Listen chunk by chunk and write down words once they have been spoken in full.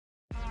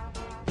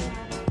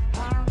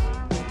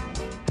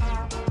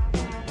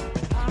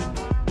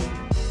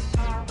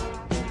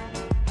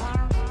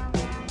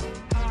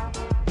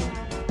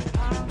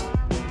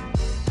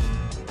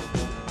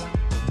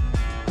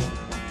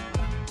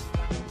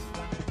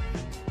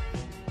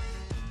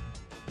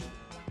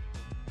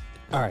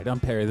All right, I'm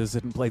Perry. This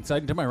is In Plain Sight.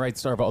 And to my right,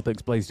 star of all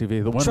things Blaze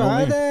TV, the one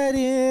Try only that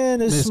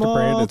in a Mr. small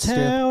Brandon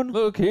town. Stipp.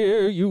 Look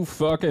here, you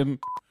fucking...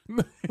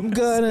 I'm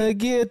gonna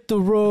get the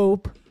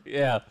rope.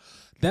 Yeah.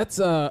 That's,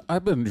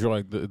 I've been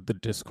enjoying the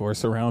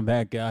discourse around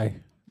that guy.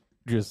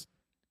 Just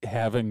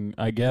having,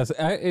 I guess,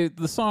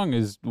 the song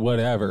is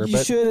whatever, You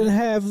but... shouldn't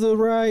have the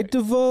right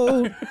to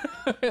vote.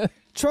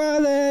 Try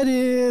that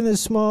in a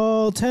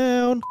small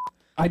town.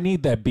 I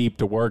need that beep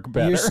to work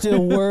better. You're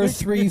still worth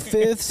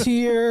 3/5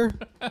 here.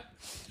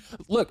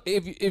 Look,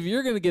 if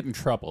you're going to get in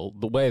trouble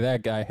the way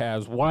that guy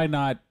has, why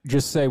not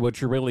just say what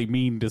you really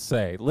mean to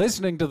say?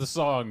 Listening to the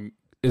song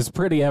is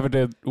pretty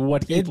evident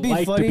what he'd It'd be like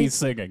to funny- be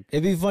singing.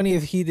 It'd be funny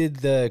if he did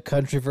the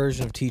country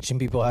version of teaching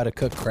people how to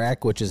cook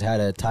crack, which is how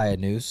to tie a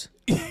noose.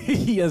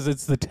 Yes,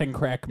 it's the 10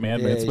 crack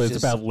commandments, Yeah, but he's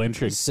it's just about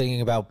lynching.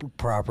 Singing about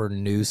proper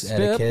noose Step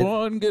etiquette.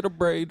 one, get a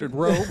braided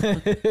rope.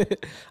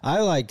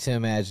 I like to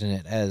imagine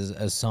it as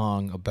a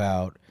song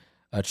about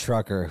a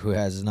trucker who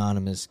has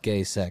anonymous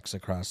gay sex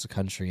across the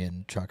country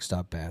in truck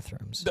stop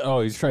bathrooms. Oh,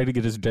 he's trying to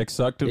get his dick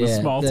sucked in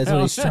a small that's town.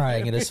 what he's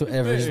trying in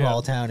every Yeah.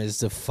 small town is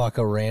to fuck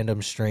a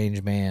random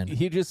strange man.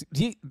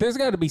 There's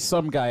got to be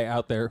some guy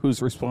out there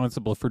who's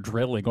responsible for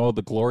drilling all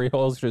the glory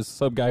holes. Just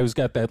some guy who's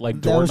got that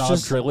like That was doorknob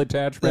just- drill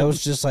attachment. That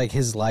was just like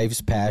his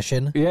life's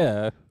passion.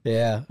 yeah.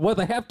 Yeah. Well,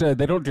 they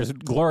don't just,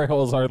 glory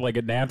holes aren't like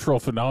a natural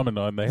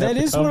phenomenon. They have That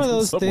to is come one of from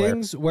those somewhere.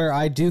 things where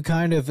I do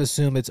kind of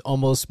assume it's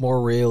almost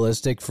more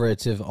realistic for it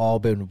to have all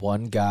been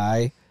one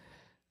guy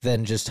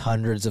than just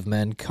hundreds of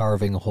men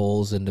carving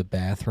holes into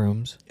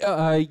bathrooms.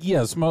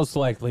 Yes, most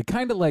likely.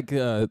 Kind of like,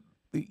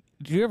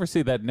 did you ever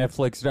see that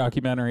Netflix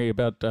documentary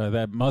about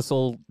that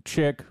muscle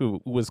chick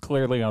who was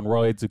clearly on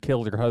roids who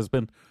killed her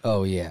husband?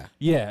 Oh, yeah.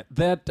 Yeah,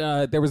 that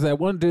there was that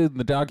one dude in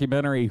the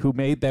documentary who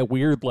made that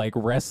weird like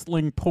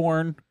wrestling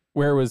porn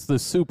where it was the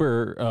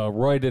super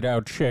roided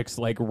out chicks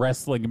like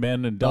wrestling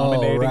men and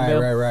dominating them.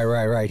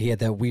 Right. He had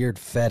that weird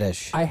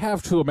fetish. I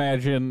have to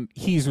imagine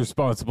he's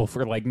responsible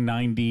for like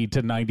 90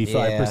 to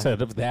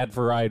 95% of that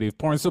variety of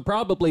porn. So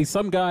probably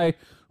some guy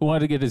who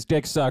wanted to get his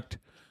dick sucked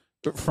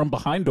from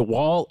behind a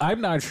wall.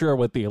 I'm not sure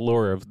what the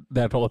allure of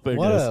that whole thing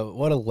is.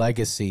 What a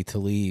legacy to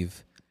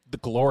leave. The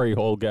glory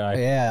hole guy.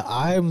 Yeah,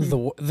 and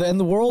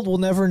the world will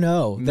never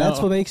know. That's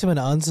No. what makes him an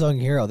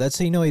unsung hero. That's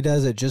how you know he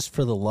does it just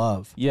for the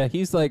love. Yeah,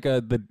 he's like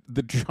the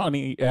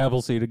Johnny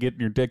Appleseed of getting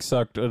your dick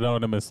sucked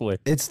anonymously.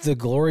 It's the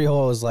glory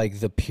hole is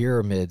like the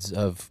pyramids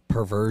of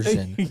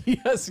perversion.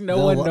 Yes,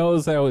 no one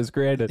knows how it was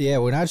granted. Yeah,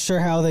 we're not sure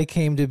how they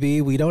came to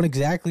be. We don't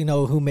exactly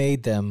know who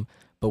made them,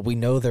 but we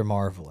know they're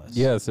marvelous.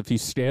 Yes, if you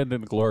stand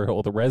in the glory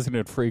hole, the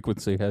resonant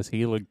frequency has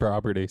healing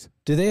properties.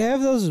 Do they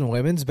have those in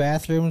women's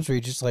bathrooms where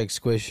you just like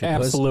squish your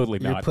Absolutely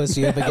your not.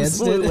 pussy up against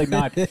Absolutely it?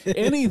 not.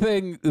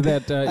 Anything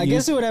that I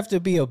guess it would have to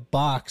be a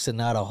box and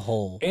not a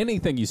hole.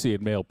 anything you see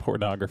in male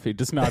pornography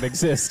does not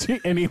exist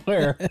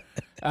anywhere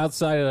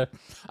outside of.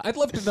 I'd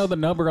love to know the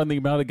number on the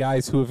amount of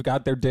guys who have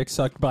got their dick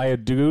sucked by a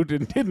dude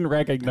and didn't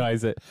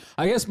recognize it.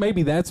 I guess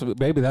maybe that's what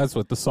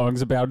the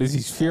song's about. Is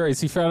he's furious?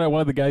 He found out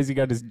one of the guys he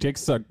got his dick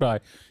sucked by.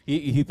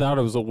 He thought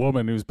it was a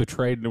woman who was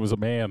betrayed and it was a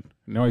man.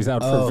 Now he's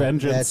out for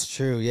vengeance. That's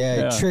true. Yeah,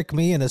 Yeah. trick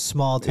me in a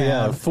small town.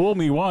 Yeah, fool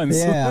me once.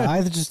 Yeah,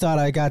 I just thought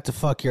I got to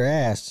fuck your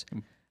ass.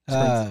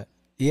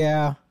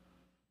 Yeah.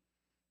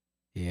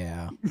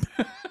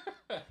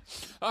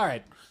 All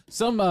right.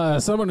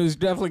 Someone who's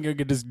definitely gonna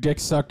get his dick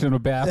sucked in a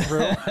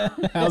bathroom.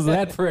 How's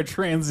that for a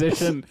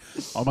transition?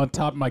 I'm on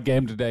top of my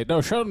game today.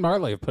 No, Sean and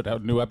Marley have put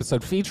out a new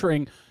episode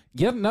featuring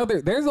yet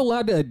another. There's a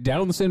lot of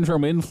Down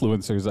syndrome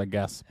influencers, I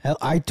guess. Hell,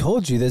 I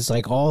told you this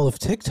like all of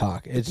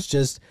TikTok. It's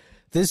just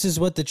this is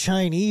what the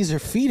Chinese are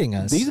feeding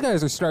us. These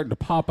guys are starting to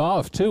pop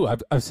off too.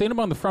 I've seen them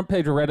on the front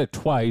page of Reddit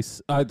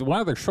twice. One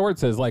of their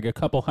shorts has like a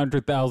couple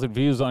 100,000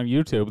 views on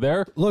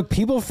YouTube. Look,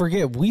 people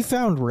forget we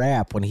found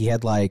Rap when he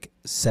had like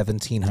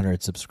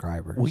 1,700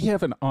 subscribers. We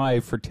have an eye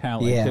for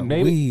talent. Yeah, and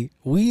maybe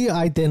we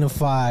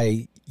identify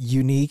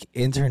unique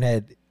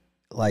internet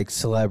like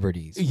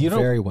celebrities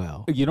very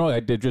well. You know what I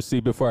did just see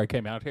before I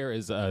came out here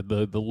is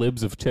the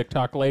Libs of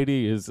TikTok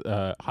lady is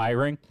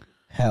hiring.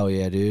 Hell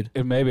yeah, dude.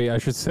 And maybe I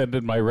should send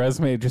in my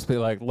resume and just be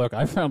like, look,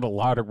 I found a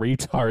lot of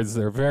retards.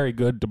 They're very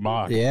good to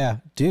mock. Yeah,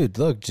 dude,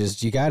 look,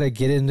 just you got to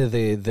get into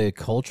the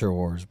culture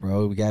wars,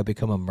 bro. We got to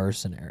become a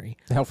mercenary.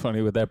 How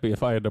funny would that be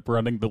if I end up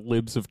running the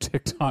Libs of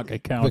TikTok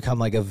account? Become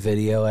like a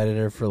video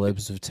editor for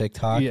Libs of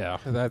TikTok. Yeah,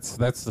 that's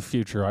the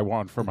future I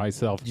want for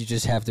myself. You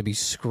just have to be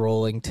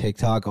scrolling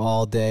TikTok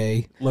all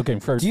day. Looking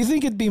for... Do you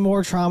think it'd be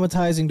more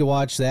traumatizing to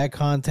watch that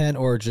content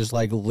or just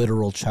like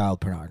literal child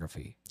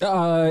pornography?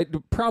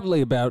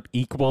 Probably about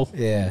equal.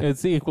 Yeah.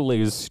 It's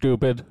equally as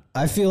stupid.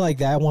 I feel like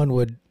that one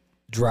would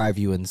drive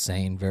you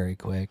insane very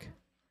quick.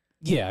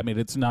 Yeah, I mean,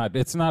 it's not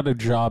a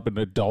job an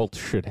adult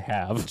should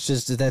have. It's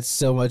just that that's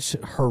so much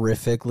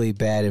horrifically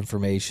bad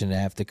information to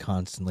have to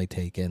constantly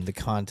take in. The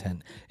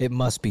content, it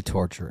must be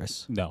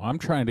torturous. No, I'm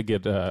trying to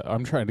get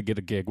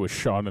a gig with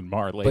Sean and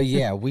Marley. But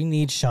yeah, we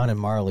need Sean and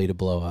Marley to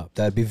blow up.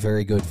 That'd be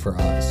very good for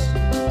us.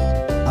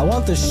 I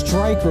want the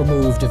strike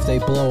removed if they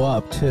blow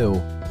up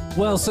too.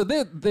 Well, so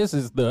this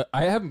is the...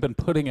 I haven't been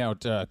putting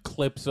out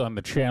clips on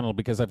the channel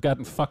because I've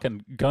gotten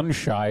fucking gun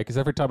shy, because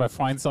every time I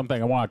find something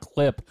I want to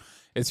clip,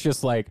 it's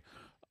just like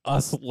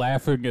us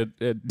laughing at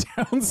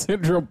Down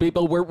syndrome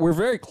people. We're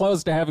very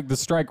close to having the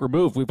strike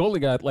removed. We've only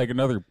got like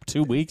another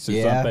 2 weeks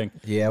or something.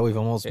 Yeah, we've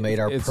almost made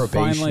our It's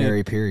probationary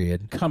finally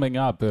period. coming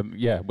up, and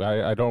yeah,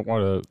 I don't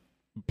want to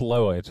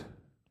blow it,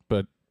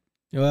 but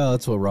Well,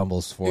 that's what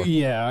Rumble's for.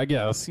 yeah, I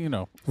guess, you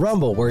know.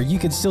 Rumble, where you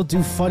can still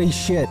do funny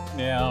shit.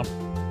 Yeah.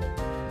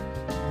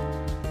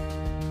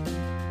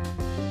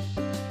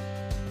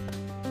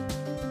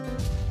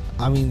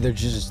 I mean, they're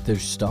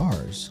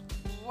stars.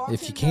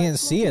 If you can't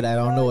see it, I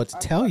don't know what to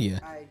tell you.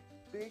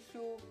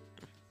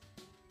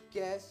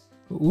 Guess.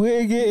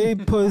 We're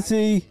getting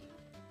pussy.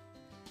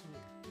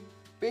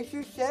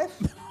 Visual chef.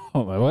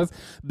 Hold on,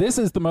 this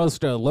is the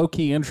most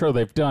low-key intro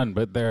they've done,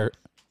 but they're...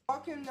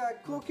 Fucking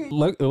cooking.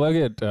 Look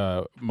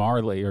at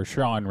Marley, or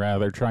Sean,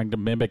 rather, trying to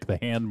mimic the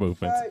hand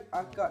movements. So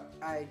I've got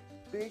a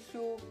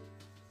visual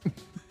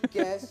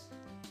guess.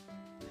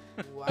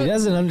 He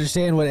doesn't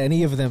understand what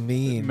any of them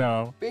mean.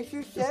 No.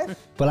 Visual chef.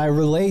 But I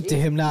relate to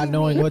him not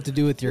knowing what to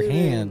do with your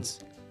hands.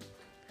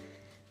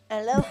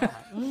 Aloha.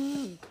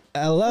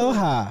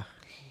 Aloha.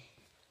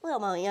 Well,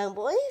 my young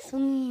boys.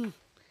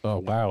 Oh,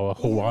 wow, a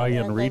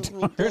Hawaiian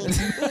retard.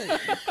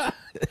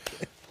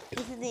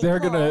 This They're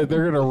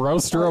gonna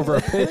roast her over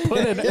a pit.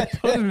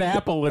 Put an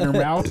apple in her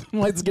mouth.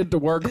 Let's get to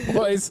work,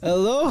 boys.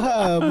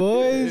 Aloha,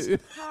 boys.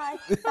 Thai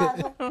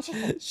basil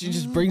chicken She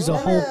just brings a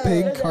whole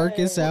pig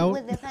carcass out.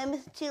 with the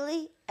famous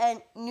chili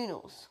and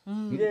noodles.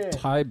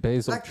 Thai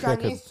basil Like chicken.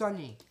 Chinese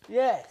Sonny.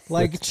 Yes.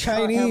 Like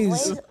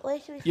Chinese. Where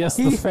should we Yes,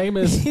 start? the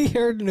famous He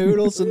heard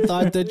noodles and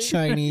thought the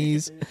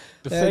Chinese.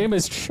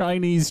 famous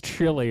Chinese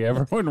chili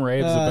everyone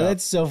raves about.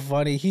 That's so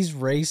funny. He's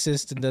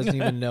racist and doesn't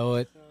even know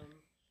it.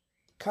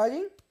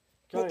 Cutting.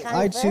 The kind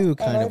I first, too and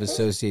kind of let's-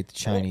 associate the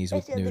Chinese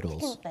with let's do the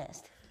noodles. chicken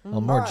first.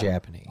 Well, more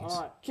Japanese.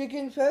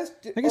 Chicken first.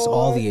 I guess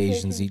all the Always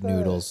Asians chicken eat first.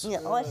 noodles. Yeah,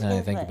 always Now I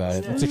chicken think about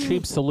first. it. It's a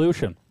cheap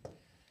solution.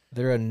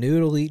 They're a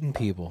noodle-eating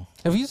people.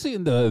 Have you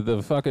seen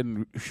the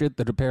fucking shit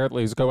that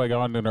apparently is going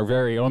on in our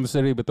very own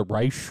city with the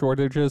rice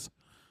shortages?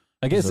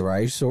 I Is guess. the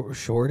rice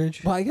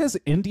shortage? Well, I guess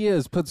India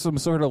has put some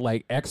sort of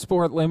like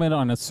export limit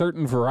on a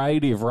certain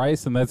variety of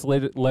rice, and that's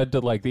led to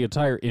like the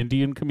entire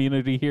Indian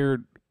community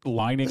here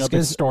lining up in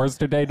 'cause stores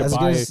today I to was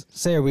buy. gonna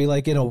say, are we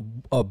like in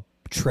a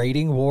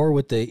trading war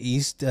with the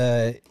East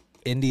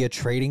India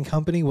Trading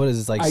Company? What is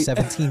this, like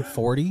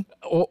 1740?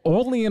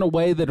 Only in a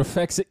way that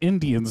affects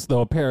Indians, though,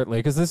 apparently,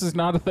 because this is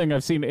not a thing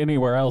I've seen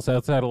anywhere else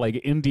outside of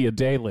like India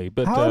Daily.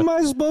 But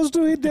I supposed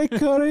to eat that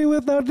curry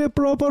without the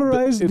proper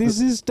rice?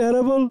 This is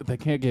terrible. they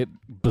can't get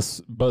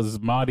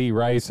basmati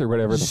rice or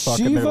whatever the fuck,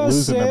 and they're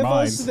losing their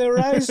minds. The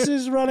rice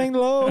is running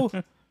low.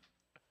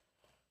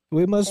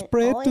 We must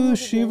pray All you to have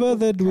to do Shiva is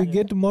that we cut it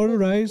get more with-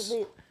 rice.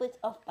 with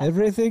of-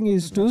 Everything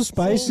is too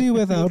spicy See,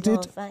 without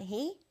this it. one right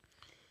here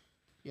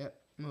Yep.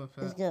 Move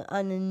is that. go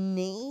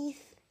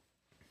underneath.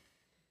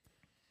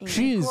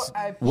 She's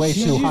I- way too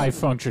She's- high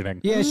functioning.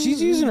 Yeah,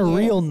 she's using a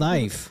real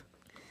knife.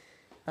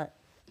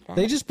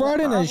 They just brought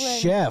in a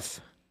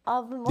chef.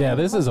 Yeah,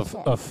 this is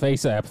a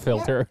face app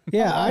filter.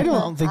 Yeah, I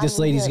don't think this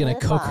lady's gonna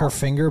cook her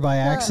finger by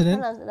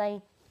accident.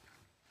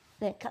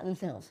 They cut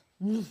themselves.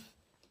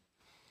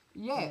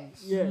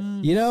 Yes.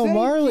 You know,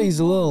 Marley's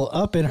a little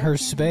up in her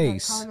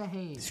space. Kind of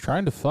hand. He's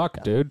trying to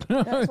fuck, dude.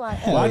 That's why.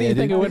 Why do you yeah,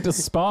 think dude. it went to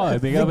spa in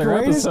the other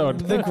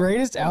episode? The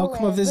greatest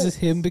outcome of this is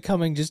him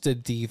becoming just a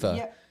diva.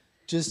 Yep.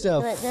 Just a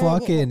Then I get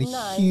fucking the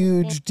knife.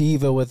 huge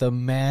diva with a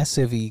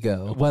massive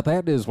ego. Well,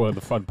 that is one of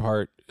the fun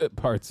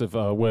parts of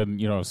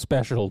when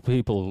special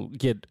people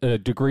get a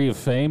degree of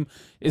fame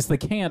is they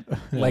can't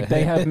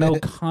they have no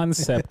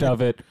concept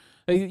of it.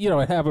 It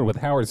happened with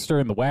Howard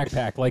Stern, the Whack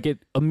Pack. Like it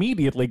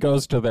immediately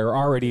goes to their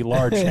already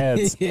large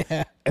heads,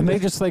 Yeah. and they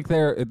just think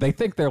they're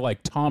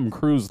like Tom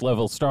Cruise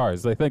level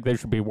stars. They think they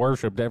should be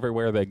worshipped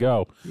everywhere they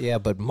go. Yeah,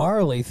 but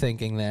Marley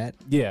thinking that,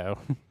 Yeah,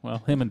 well,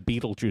 him and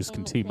Beetlejuice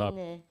can team up.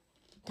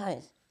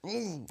 Tires.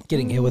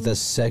 getting hit with a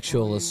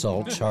sexual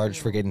assault charge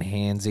for getting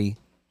handsy.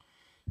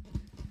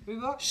 We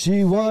got.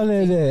 She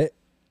wanted it.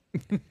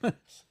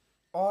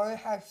 I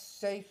have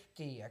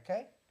safety.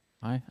 Okay.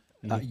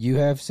 You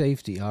have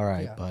safety. All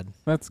right, Yeah. bud.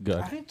 That's good.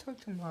 I didn't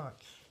talk too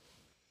much.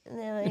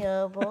 There we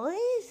go,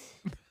 boys.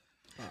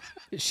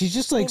 She's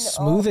just like In the-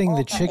 smoothing all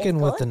the that chicken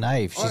is with good? the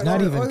knife. She's Alright, not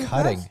alright, even alright,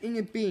 cutting. that's in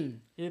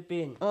the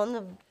bin. On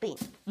the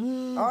beat.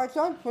 Alright,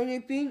 don't put the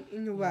bin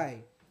in the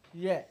way.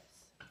 There.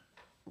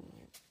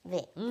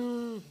 Yeah.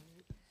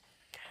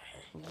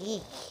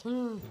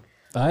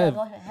 I I've have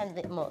got to have a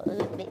bit more, a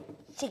little bit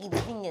chicken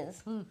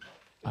fingers.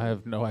 I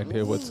have no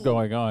idea what's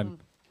going on.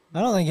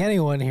 I don't think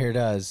anyone here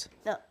does.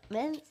 No,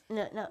 man,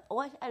 no.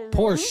 What I learned,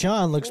 Poor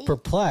Sean looks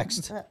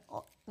perplexed.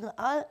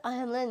 I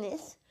have learned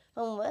this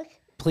from work.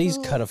 Please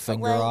Fingers cut a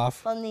finger away off.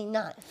 From the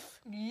knife.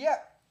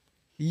 Yep.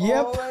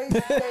 Yep.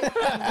 Always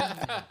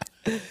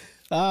safety.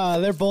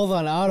 They're both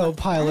on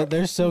autopilot.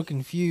 They're so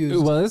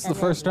confused. Well, this is the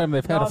first time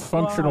they've had a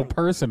functional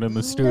person in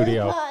the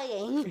studio.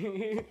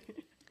 Lying.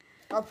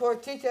 I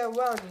put teeth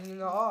around in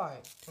the eye.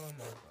 Oh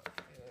my god.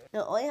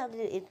 No, all you have to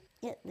do is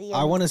get the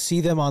I want to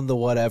see them on the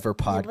whatever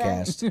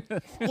podcast.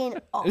 skin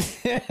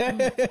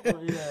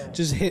off.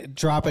 Just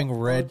dropping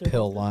red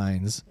pill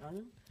lines.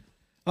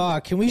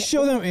 Can we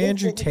show them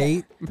Andrew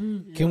Tate?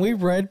 Can we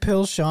red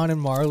pill Sean and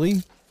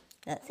Marley?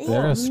 That's it.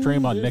 They're gonna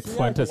stream on Nick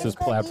Fuentes'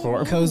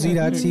 platform.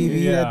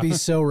 Cozy.tv, Yeah. that'd be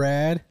so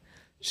rad.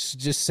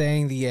 Just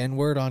saying the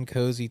N-word on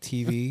Cozy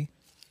TV.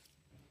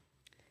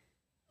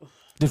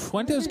 Did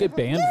Fuentes get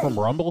banned from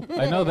Rumble?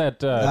 I know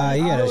that.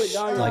 He had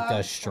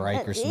a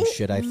strike or some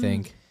shit, I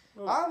think.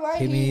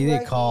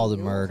 They called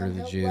to murder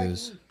the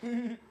Jews.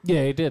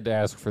 Yeah, he did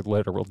ask for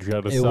literal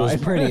genocide.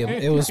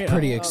 It was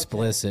pretty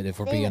explicit, if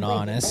we're being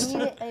honest.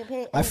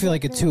 I feel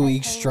like a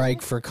 2-week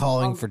strike for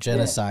calling for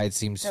genocide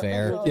seems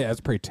fair. Yeah,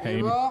 it's pretty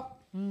tame.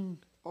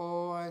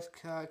 Oh, it's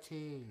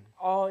cutting.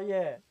 Oh,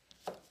 yeah.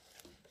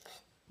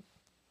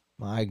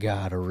 My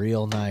God, a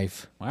real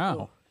knife.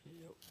 Wow.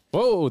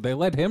 Whoa, they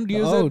let him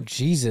use Oh, it?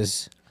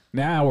 Jesus.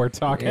 Now we're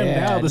talking. Yeah,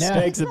 now the now-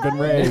 stakes have been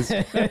raised.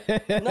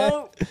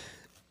 No.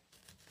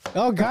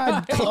 Oh,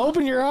 God,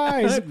 open your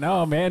eyes.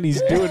 No, man,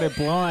 he's doing it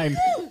blind.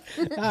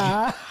 Look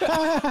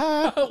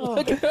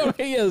at him.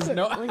 He is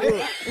no.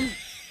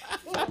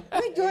 What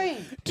are you doing?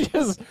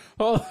 Just,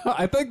 well,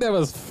 I think that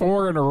was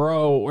 4 in a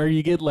row where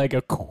you get like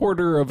a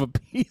quarter of a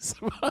piece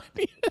of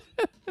onion.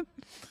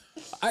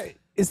 I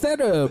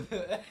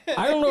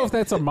don't know if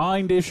that's a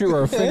mind issue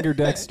or a finger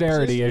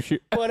dexterity issue.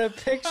 What a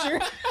picture.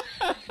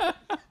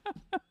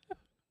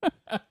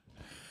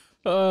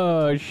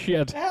 Oh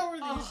shit! How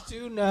are these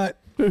two not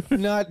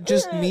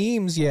just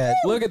memes yet?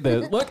 Look at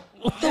this. Look.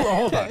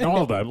 Hold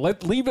on.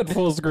 Leave it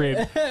full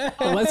screen.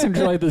 Let's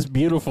enjoy this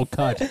beautiful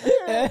cut.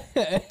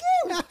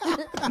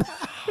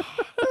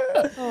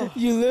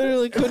 You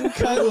literally couldn't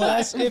cut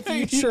less if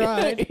you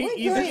tried.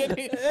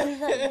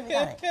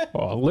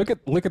 Oh, look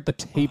at the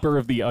taper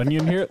of the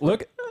onion here.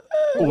 Look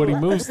when he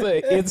moves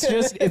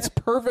it's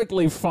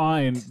perfectly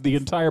fine, the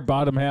entire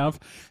bottom half,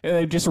 and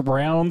it just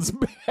rounds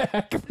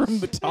back from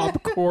the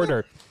top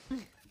quarter.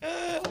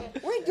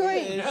 What are you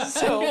doing?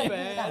 So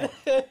bad.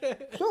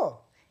 Sure.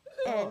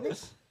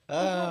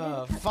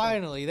 And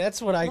Finally,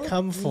 that's what I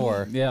come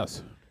for.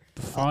 Yes.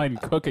 Fine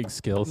cooking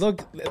skills.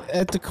 Look,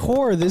 at the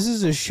core, this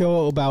is a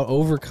show about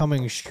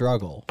overcoming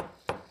struggle.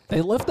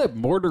 They left that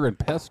mortar and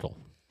pestle.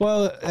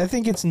 Well, I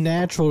think it's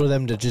natural to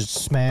them to just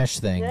smash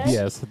things.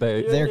 Yes,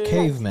 They're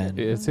cavemen.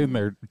 it's in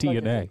their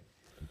DNA.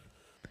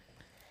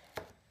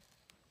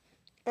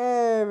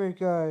 There we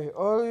go.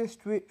 All the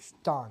strips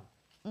done.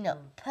 no,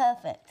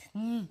 perfect.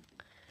 Now,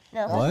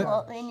 first What? of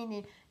all, we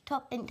need to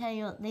top and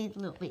tail these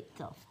little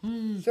bits off.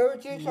 So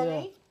what you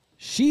Sonny?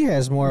 She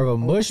has more of a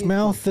mush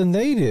mouth than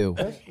they do.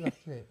 That's not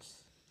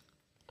strips.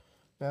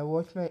 Now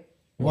what's my...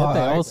 What they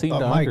all seem to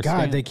my understand.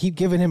 God, they keep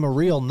giving him a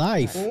real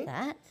knife.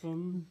 That,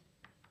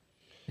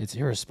 It's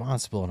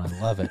irresponsible, and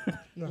I love it.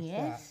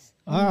 yes,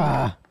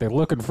 They're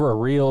looking for a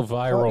real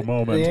viral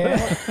moment.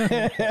 yes.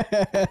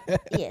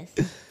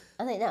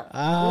 I think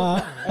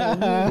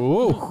that.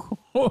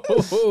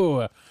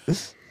 Ooh.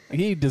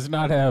 He does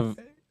not have.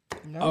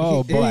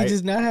 Oh He boy.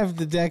 does not have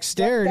the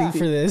dexterity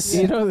for this.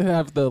 He doesn't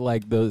have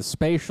the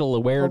spatial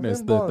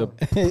awareness, the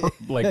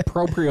like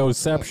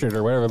proprioception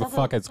or whatever the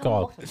fuck it's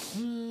called.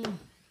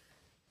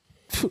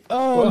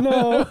 Oh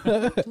no!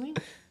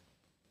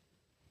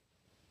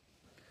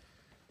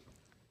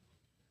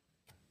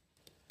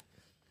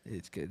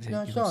 It's good. No,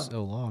 Taking Sean.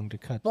 so long to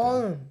cut.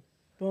 Though.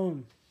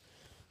 Boom.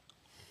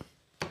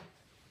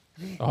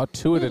 Boom. Oh,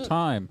 2 at a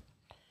time.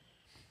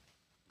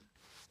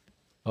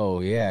 Oh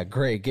yeah,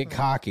 great. Get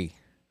cocky.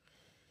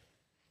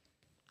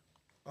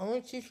 I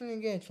want to teach you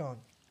again, Sean.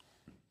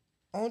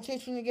 I want to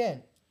teach you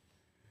again.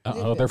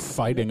 Oh, they're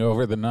fighting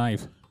over the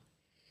knife.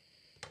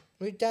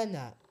 We've done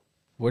that.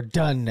 We're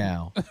done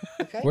now.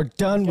 Okay? We're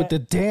done with the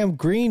damn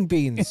green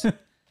beans.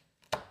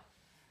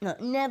 No,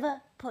 never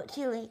put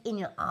chili in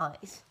your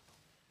eyes.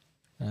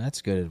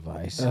 That's good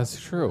advice. That's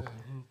true.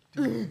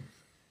 You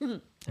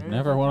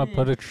never want to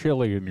put a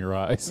chili in your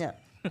eyes. No.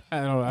 I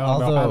don't know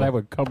Although- how that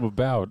would come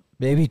about.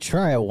 Maybe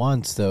try it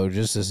once though,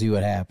 just to see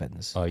what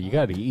happens. Oh, you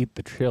got to eat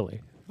the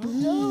chili.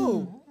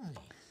 No.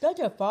 That's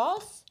a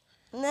false?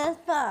 That's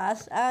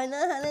fast. I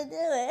know how to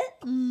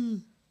do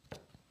it.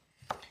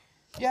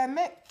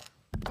 Yeah,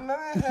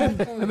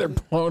 They're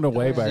blown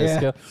away by her Yeah.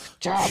 skill.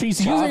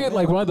 She's using it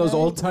like one of those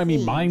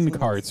old-timey mine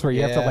carts where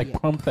you have to Yeah. like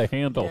pump the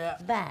handle.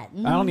 Bad.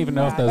 I don't even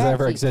know if those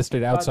ever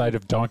existed outside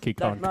of Donkey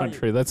Kong That's not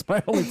Country. That's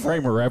my only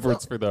frame of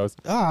reference for those.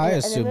 I then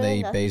assume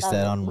they that's based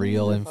that on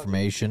real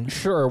information.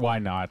 Sure, why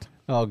not?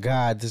 Oh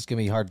God, this is gonna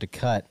be hard to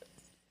cut.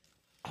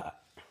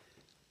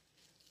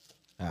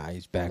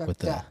 He's back with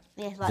the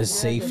Yes, the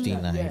safety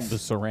knife. The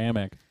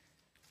ceramic.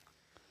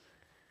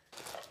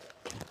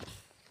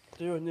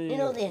 You You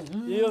know then.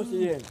 You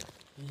see it.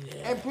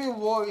 And put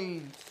water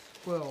in.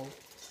 Well,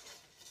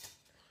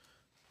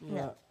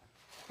 Yeah.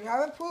 you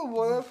haven't put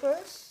water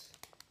first?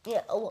 Yeah,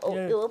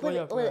 Yeah, you will put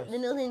water it, first. the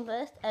noodle in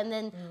first, and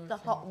then the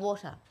hot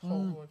water.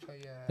 Cold water,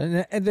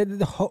 yeah. And then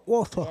the hot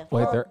water.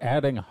 Wait, they're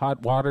adding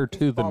hot water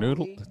to the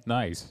noodle? Bubbly.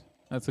 Nice.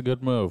 That's a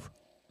good move.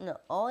 No,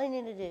 all I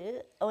need to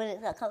do when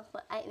it's that comes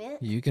for 8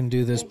 minutes. You can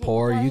do this,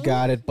 Pour. You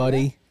got it,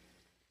 buddy.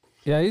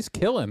 Yeah, he's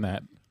killing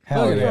that.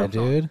 Hell Look at yeah, him.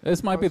 dude.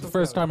 This might be the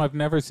first time I've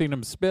never seen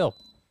him spill.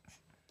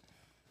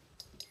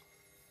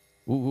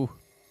 Ooh.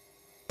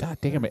 God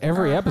damn it.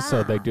 Every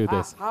episode they do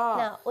this.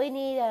 No, we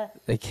need a.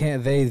 They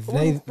can't. They.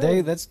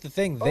 That's the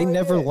thing. They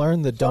never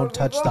learn the "don't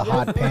touch the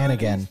hot pan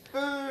again"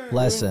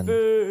 lesson.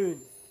 You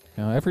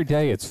know, every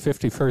day it's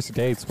 51st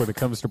dates when it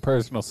comes to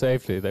personal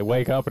safety. They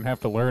wake up and have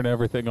to learn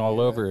everything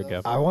all over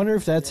again. I wonder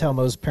if that's how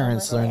most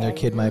parents learn their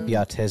kid might be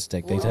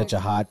autistic. They touch a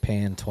hot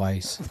pan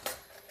twice.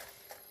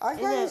 I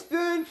got a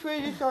spoon for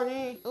you,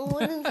 Sonny. A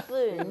wooden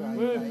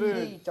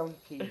spoon.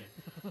 Donkey.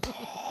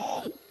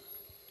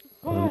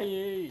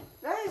 Why?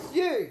 That's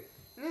you.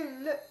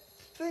 Look,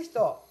 please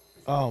stop.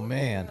 Oh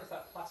man.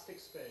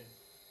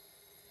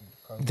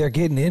 They're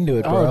getting into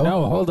it, bro. Oh,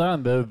 no, hold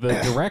on. The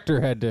director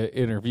had to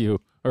intervene.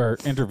 Is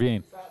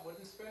that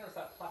wooden spoon or is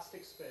that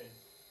plastic spoon?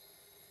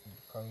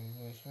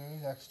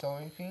 That's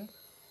story thing.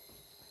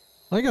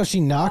 I like how she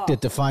knocked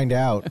it to find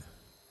out.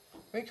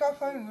 We can't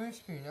find a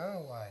spoon,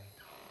 no way.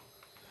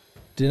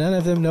 Did none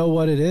of them know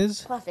what it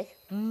is? Plastic.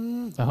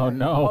 Oh,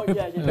 no. Oh,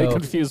 yeah, yeah. They Oh.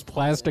 confused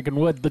plastic and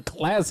wood. The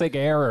classic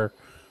error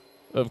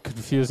of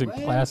confusing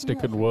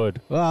plastic and wood.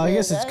 Well, I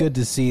guess it's good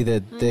to see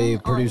that the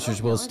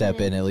producers will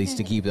step in at least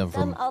to keep them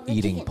from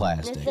eating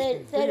plastic.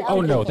 Oh,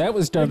 no, that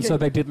was done so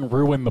they didn't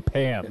ruin the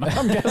pan.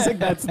 I'm guessing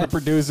that's the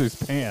producer's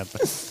pan.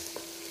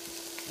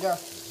 Yeah.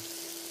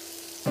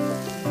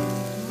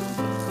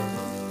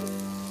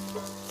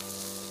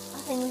 I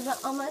think we're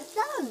almost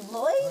done,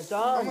 boys.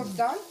 Done. Almost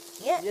done?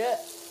 Yeah. Yeah.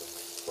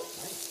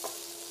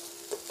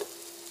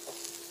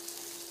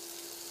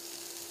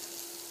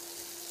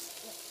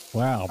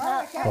 Wow.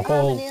 How A are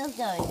whole the nails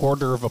going?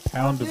 quarter of a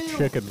pound of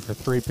chicken for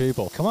 3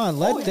 people. Come on,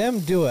 let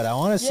them do it. I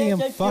want to see Yeah, them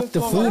that's fuck the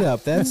your food fault.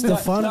 up. That's the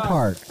fun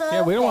part.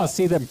 Yeah, we don't want to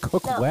see them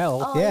cook No,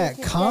 well. oh, Yeah, this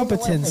is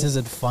competence drain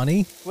isn't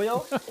funny.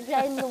 Well, the water.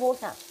 Drain the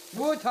water.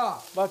 Water.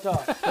 butter.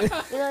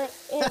 You know,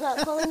 is that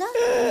colander?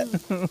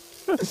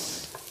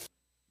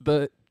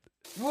 The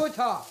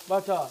Water.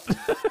 Butter.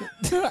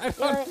 You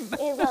know,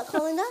 is that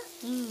colander?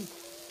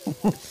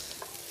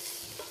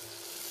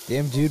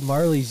 Damn, dude,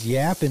 Marley's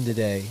yapping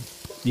today.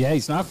 Yeah,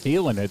 he's not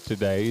feeling it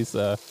today.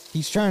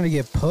 He's trying to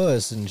get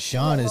puss, and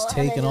Sean is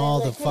taking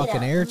all the fucking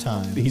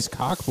airtime. He's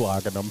cock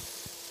blocking him.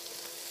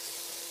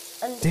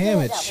 Damn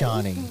it,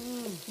 Shawnee.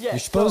 Yeah. You're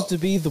supposed to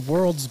be the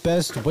world's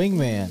best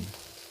wingman.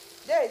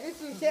 Yeah,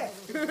 this is it.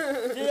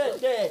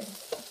 Yeah.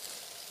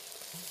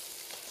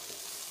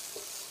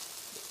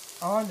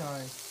 Oh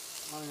no.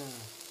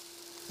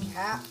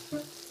 Cat.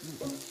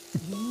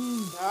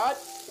 Alright.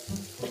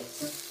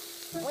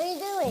 What are you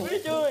doing? What are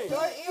you doing?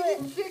 I'm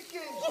eating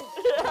chicken.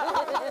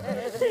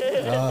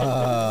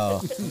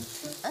 Oh.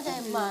 Okay,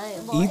 my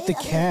boy. Eat the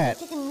cat.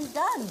 The chicken's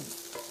done.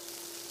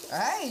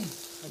 Hey.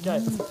 Okay.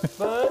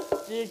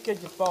 First, you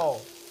get your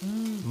ball.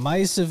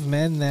 Mice have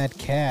men that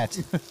cat.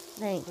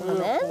 Thank you,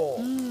 man. Ball.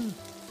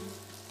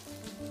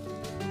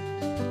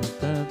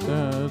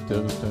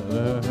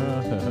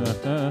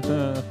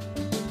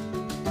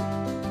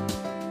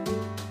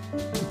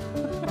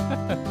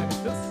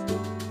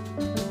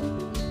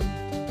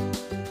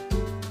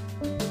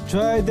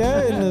 Try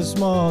that in a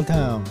small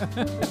town.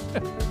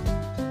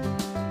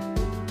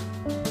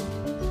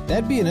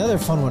 That'd be another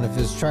fun one if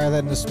it was try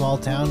that in a small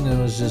town and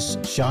it was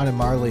just Sean and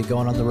Marley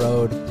going on the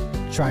road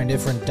trying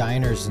different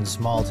diners in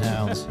small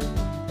towns.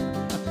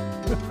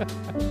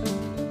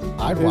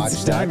 I'd watch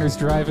It's that. diners,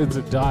 drive-ins,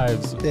 and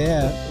dives.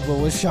 Yeah, but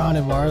with Sean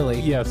and Marley.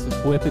 Yes,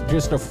 with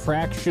just a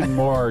fraction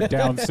more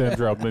Down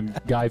syndrome than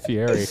Guy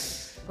Fieri.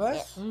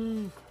 First,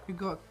 you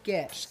got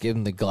get. Just give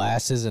him the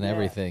glasses and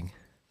everything.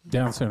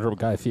 Down syndrome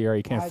Guy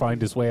Fieri can't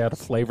find his way out of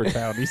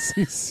Flavortown.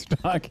 He's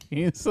stuck.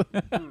 He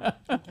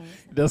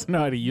doesn't know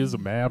how to use a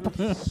map.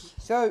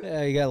 So,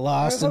 Yeah, you got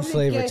lost in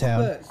probably guess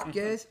Flavortown. first.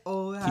 Guess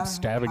all Keeps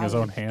stabbing his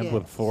own hand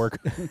with a fork.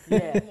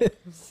 Yeah.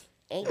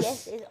 I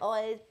guess it's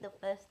always the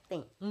first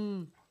thing.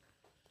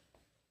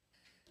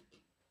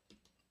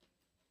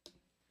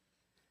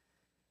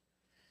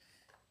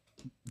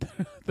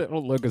 They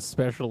don't look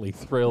especially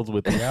thrilled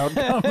with the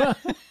outcome.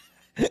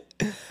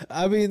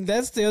 I mean,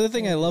 that's the other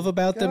thing I love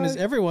about them is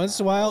every once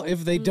in a while,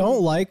 if they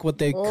don't like what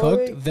they Oh,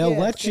 cooked, they'll yeah,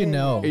 let you yeah.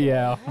 know.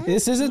 Yeah.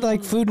 This isn't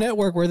like Food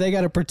Network where they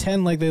got to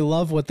pretend like they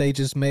love what they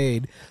just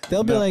made.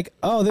 They'll be No. like,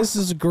 "Oh, this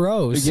is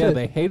gross." Yeah,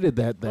 they hated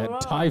that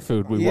Thai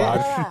food we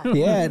watched.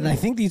 yeah, and I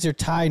think these are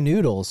Thai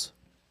noodles.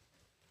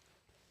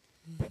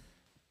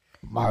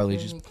 Marley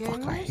just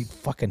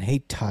fucking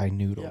hate Thai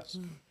noodles.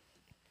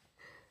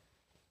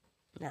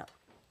 No.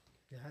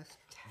 That's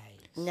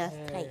taste. No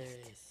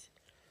taste.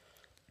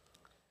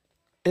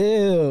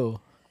 Ew.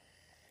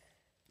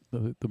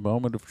 The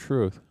moment of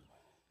truth.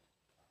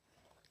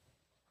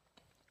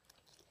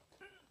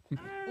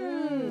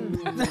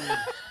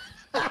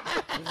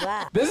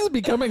 Wow. This is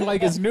becoming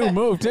like his new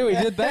move, too. He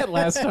did that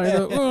last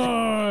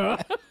time.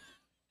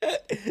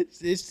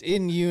 It's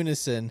in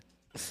unison.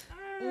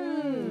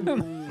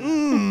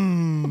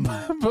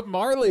 But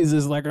Marley's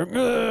is like,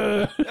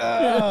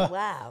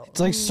 Wow. It's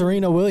like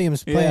Serena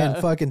Williams playing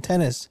Yeah. fucking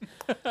tennis.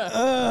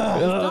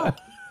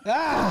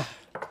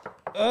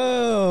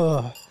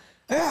 Oh.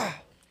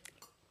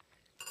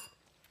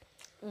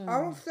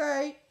 I will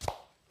say,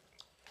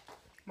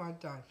 my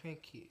God,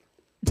 thank you.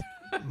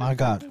 My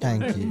God,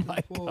 thank you.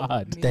 my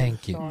God.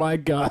 Thank you. My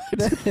God.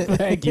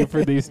 Thank you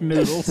for these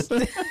noodles.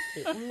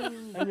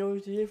 I know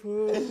it's here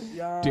for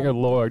ya. Dear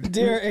Lord.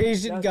 Dear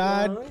Asian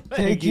God,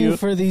 thank you. you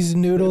for these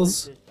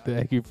noodles,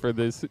 Thank you for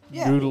this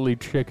noodly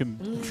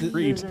chicken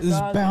treat. this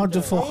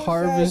bountiful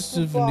harvest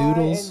of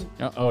noodles.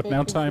 Oh,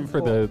 now time for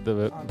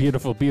the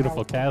beautiful,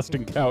 beautiful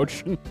casting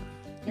couch.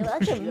 You're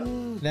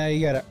welcome. Now you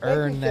gotta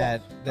earn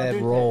that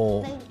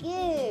roll. Thank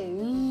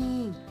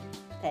you.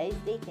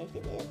 Tasty, tasty,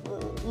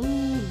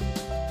 tasty.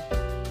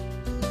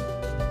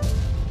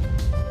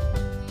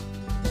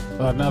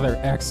 Another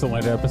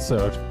excellent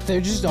episode.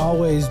 They're just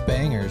always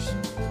bangers.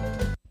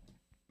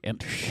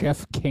 And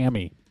Chef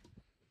Cammy.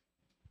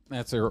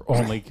 That's her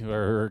only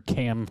her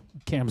Cam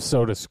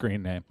Soda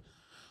screen name.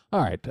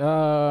 All right.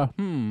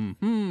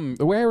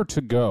 Where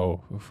to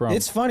go from?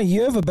 It's funny.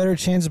 You have a better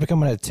chance of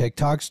becoming a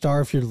TikTok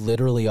star if you're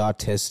literally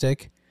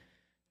autistic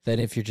than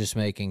if you're just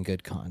making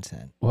good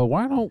content. Well,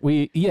 why don't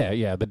we?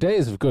 Yeah. The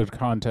days of good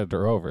content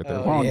are over. They're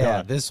long yeah,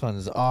 gone. this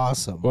one's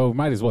awesome. Well, we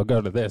might as well go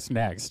to this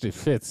next. It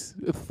fits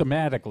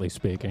thematically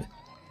speaking.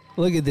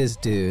 Look at this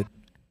dude.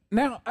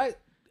 Now,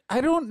 I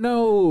don't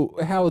know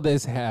how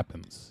this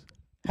happens.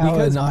 How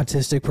Because- an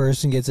autistic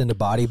person gets into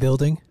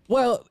bodybuilding.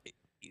 Well,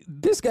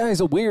 this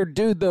guy's a weird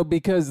dude though,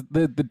 because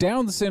the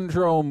Down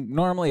syndrome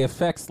normally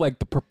affects like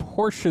the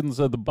proportions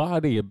of the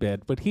body a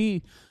bit, but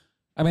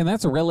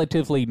that's a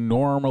relatively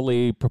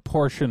normally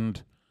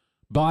proportioned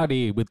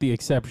body, with the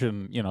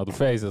exception, the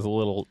face is a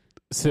little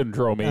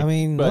syndrome-y. I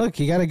mean, but, look,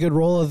 you got a good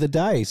roll of the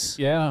dice.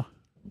 yeah.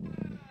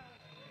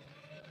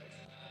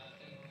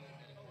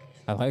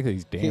 I like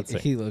these dancing.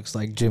 He looks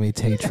like Jimmy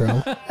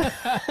Tatro.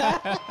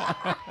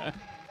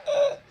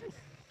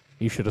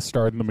 He should have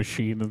starred in The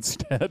Machine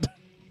instead.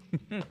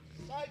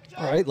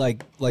 Right?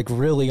 Like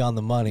really on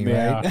the money,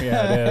 Yeah, right?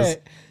 yeah,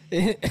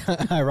 it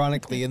is.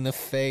 Ironically, in the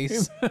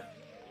face.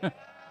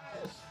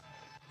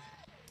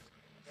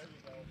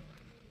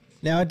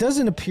 Now, it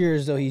doesn't appear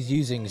as though he's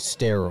using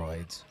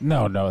steroids.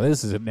 No,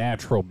 this is a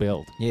natural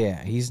build.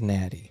 Yeah, he's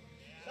natty.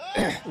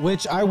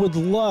 Which I would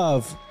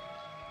love.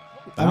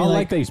 I don't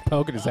like that he's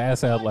poking his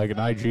ass out like an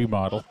IG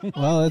model.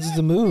 Well, that's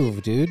the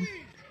move, dude.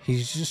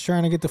 He's just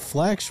trying to get the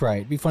flex right.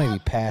 It'd be funny if he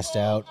passed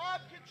out.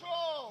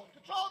 Control!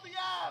 Control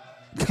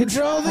the abs!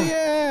 Control the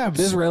abs!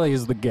 This really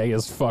is the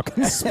gayest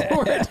fucking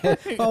sport.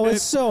 Oh,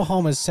 it's so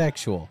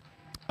homosexual.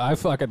 I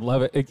fucking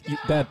love it.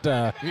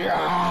 That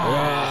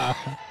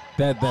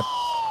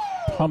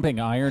Pumping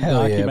Iron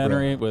Hell yeah,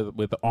 documentary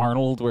with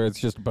Arnold, where it's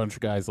just a bunch of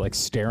guys like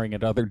staring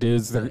at other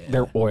dudes.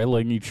 They're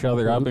oiling each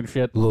other up and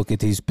shit. Look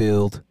at his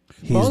build.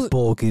 His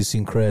bulk is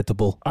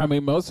incredible. I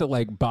mean, most of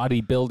like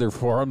bodybuilder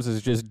forums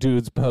is just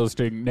dudes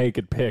posting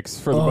naked pics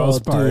for the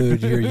most part.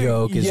 Dude, your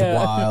yoke is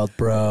Yeah. wild,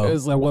 bro.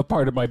 It's like, what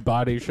part of my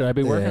body should I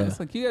be working on? Yeah. It's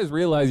like, you guys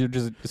realize you're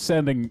just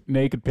sending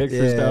naked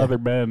pictures to Yeah. other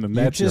men, and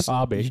that's just, your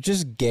hobby. You're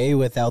just gay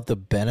without the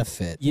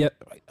benefit. Yet,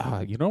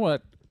 you know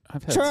what?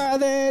 I've had Try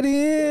that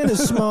in a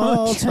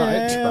small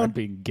try town.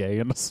 being gay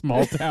in a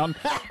small town.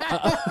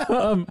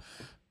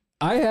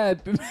 I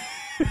had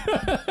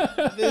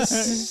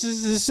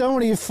There's so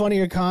many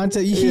funnier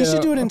content. He Yeah.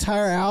 should do an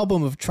entire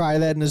album of Try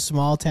That in a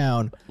Small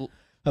Town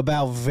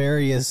about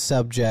various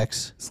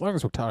subjects. as long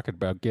as we're talking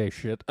about gay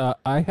shit,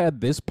 I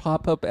had this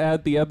pop-up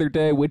ad the other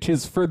day, which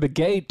is for the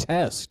gay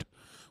test,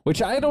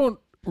 which I don't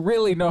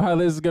really know how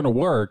this is going to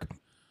work,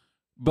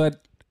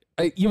 but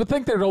you would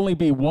think there'd only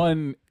be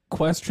one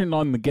question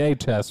on the gay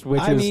test,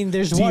 which I is, mean,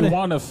 there's do one- you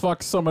want to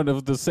fuck someone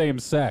of the same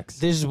sex?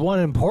 There's one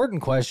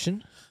important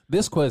question.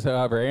 This quiz,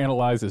 however,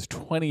 analyzes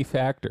 20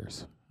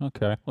 factors.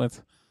 Okay,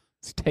 let's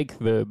take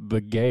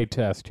the gay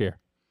test here.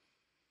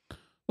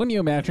 When you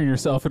imagine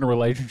yourself in a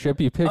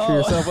relationship, you picture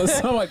yourself with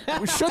someone.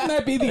 Shouldn't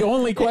that be the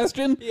only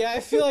question? Yeah,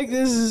 I feel like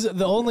this is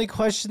the only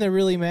question that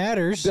really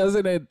matters.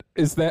 Doesn't it?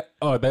 Is that?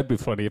 Oh, that'd be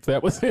funny if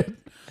that was it.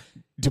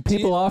 Do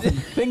people often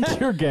think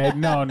you're gay?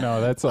 No,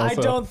 that's also. I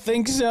don't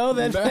think so.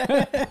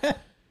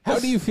 How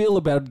do you feel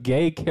about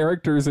gay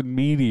characters in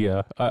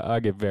media? I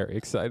get very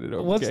excited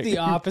over What's gay. the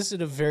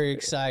opposite of very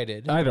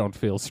excited? I don't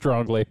feel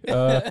strongly.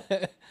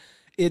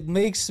 It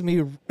makes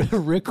me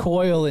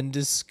recoil in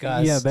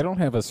disgust. Yeah, they don't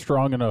have a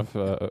strong enough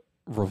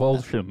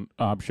revulsion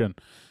option.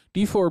 Do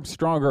you form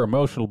stronger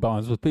emotional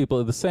bonds with people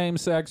of the same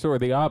sex or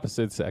the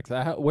opposite sex?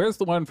 Where's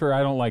the one for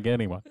I don't like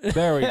anyone?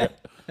 There we go.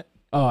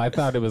 Oh, I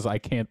thought it was I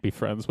can't be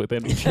friends with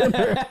any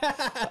gender.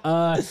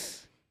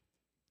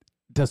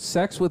 Does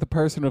sex with a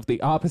person of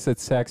the opposite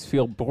sex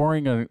feel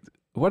boring?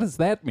 What does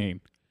that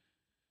mean?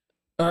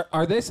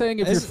 Are they saying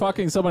if you're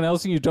fucking someone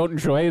else and you don't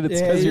enjoy it,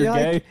 it's because you're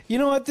gay? like, you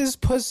know what? This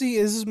pussy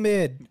is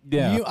mid.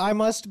 Yeah. I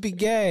must be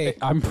gay.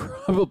 I'm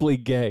probably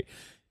gay.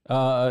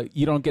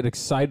 You don't get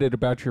excited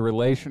about your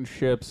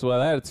relationships. Well,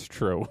 that's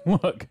true.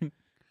 Look,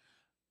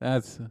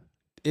 that's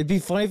It'd be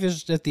funny if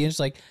it's at the end, it's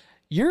like,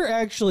 You're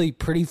actually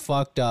pretty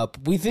fucked up.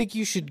 We think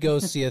you should go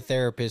see a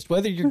therapist.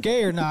 Whether you're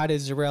gay or not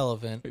is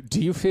irrelevant.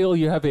 Do you feel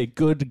you have a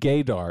good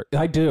gaydar?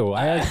 I do.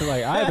 I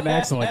have an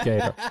excellent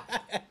gaydar.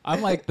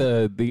 I'm like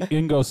the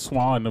Ingo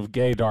Swann of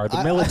gaydar.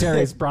 The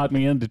military's brought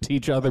me in to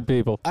teach other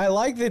people. I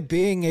like that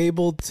being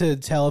able to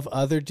tell if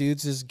other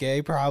dudes is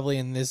gay probably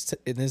in this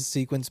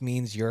sequence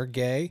means you're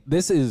gay.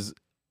 This is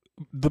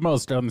the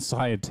most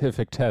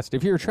unscientific test.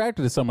 If you're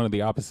attracted to someone of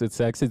the opposite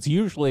sex, it's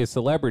usually a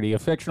celebrity, a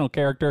fictional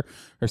character,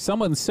 or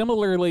someone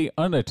similarly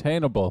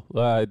unattainable.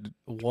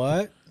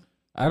 What?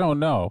 I don't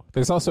know.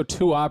 There's also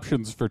 2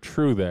 options for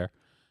true there.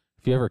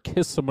 If you ever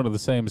kiss someone of the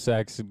same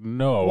sex,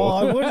 no. Well,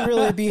 I wouldn't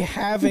really be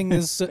having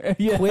this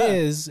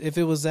quiz if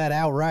it was that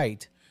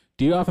outright.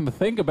 Do you often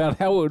think about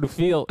how it would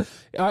feel?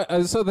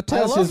 So the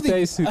test is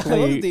basically... I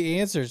love the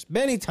answers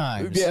many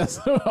times. Yes,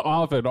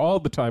 often,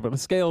 all the time. On a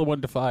scale of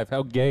 1 to 5,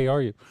 how gay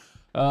are you?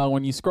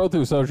 When you scroll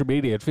through social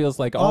media, it feels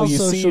like all you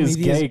see is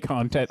gay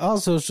content. All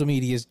social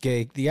media is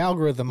gay. The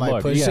algorithm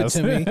might push it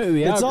to me.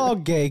 It's all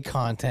gay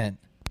content.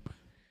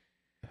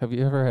 Have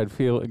you ever had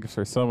feelings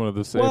for someone of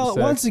the same sex? Well,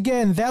 once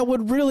again, that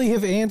would really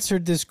have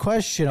answered this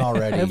question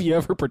already. Have you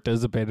ever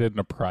participated in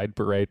a pride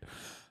parade?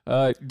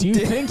 Do you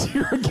think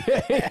you're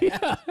gay?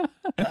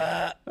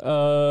 Can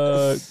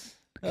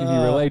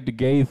you relate to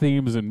gay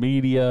themes in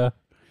media?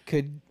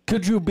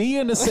 Could you be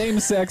in a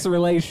same-sex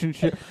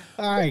relationship?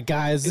 All right,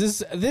 guys,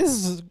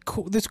 this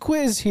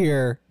quiz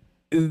here,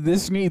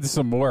 this needs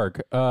some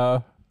work.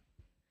 A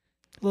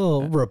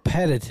little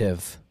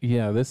repetitive.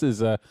 Yeah, this is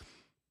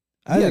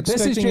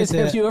this is just,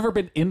 have you ever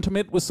been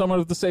intimate with someone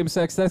of the same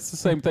sex? That's the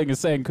same thing as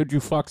saying, could you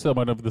fuck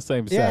someone of the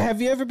same sex? Yeah,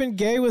 have you ever been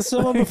gay with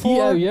someone before?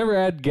 Yeah, have you ever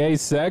had gay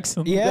sex?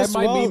 Yes, that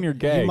might mean you're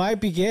gay. You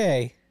might be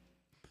gay.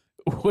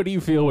 What do you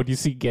feel when you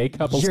see gay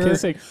couples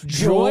kissing?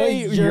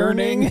 Joy,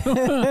 yearning,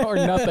 or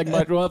nothing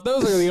much? Well, if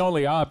those are the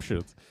only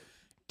options,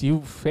 do you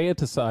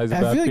fantasize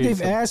about I feel like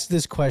they've asked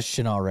this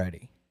question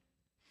already.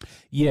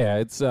 Yeah,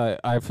 it's.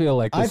 I feel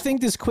like I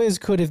think this quiz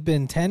could have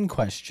been 10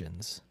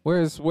 questions.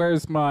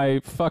 Where's my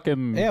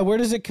fucking? Yeah, where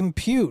does it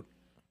compute?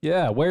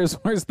 Yeah, where's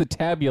the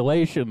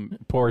tabulation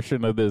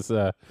portion of this?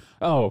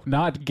 Oh,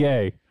 not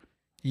gay.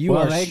 You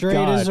are straight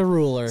as a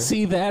ruler.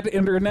 See that,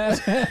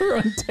 internet?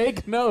 Everyone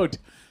take note.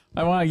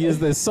 I want to use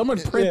this.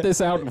 Someone print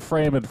this out and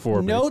frame it for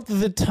me. Note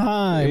the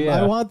time.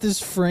 Yeah. I want this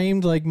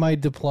framed like my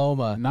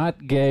diploma.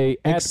 Not gay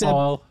at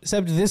all.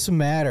 Except this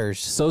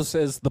matters. So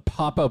says the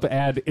pop-up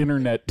ad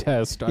internet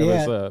test.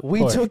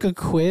 We took a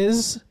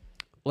quiz.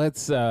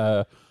 Let's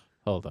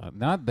hold on.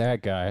 Not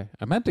that guy.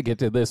 I meant to get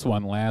to this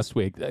one last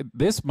week.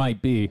 This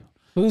might be.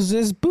 Who's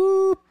this?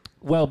 Boop.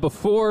 Well,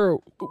 before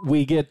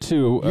we get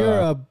to you're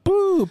a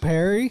boop,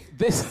 Harry.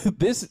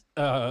 This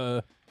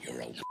You're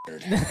a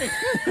weird.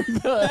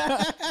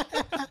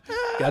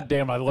 God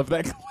damn, I love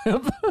that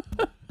clip.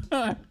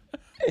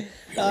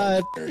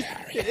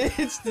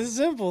 It's the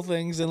simple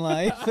things in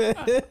life.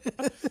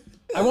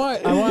 I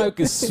want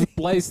to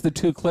splice the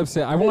 2 clips.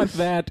 I want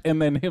that,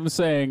 and then him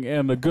saying,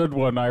 "and a good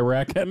one, I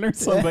reckon," or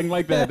something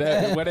like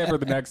that. Whatever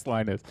the next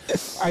line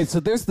is. All right, so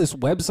there's this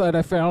website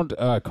I found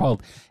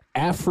called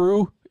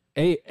Afru.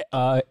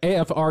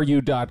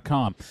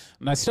 AFRU.com.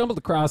 And I stumbled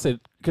across it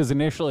because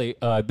initially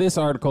this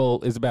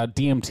article is about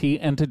DMT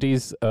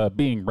entities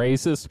being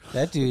racist.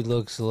 That dude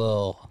looks a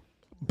little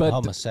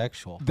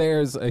homosexual.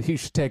 He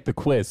should take the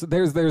quiz.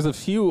 There's a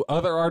few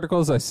other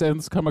articles I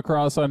since come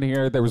across on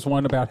here. There was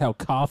one about how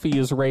coffee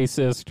is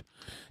racist.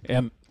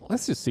 And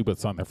let's just see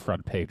what's on their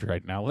front page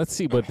right now. Let's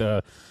see what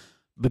the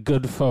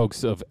good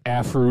folks of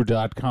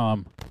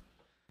Afru.com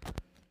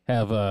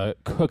have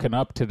cooking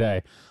up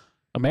today.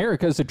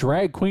 America's a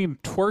drag queen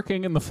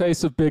twerking in the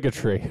face of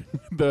bigotry.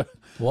 Isn't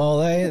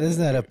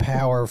that a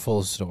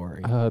powerful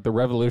story? The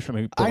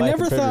revolutionary. I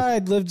never thought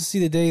I'd live to see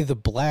the day the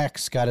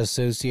blacks got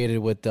associated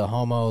with the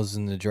homos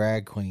and the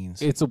drag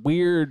queens. It's a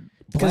weird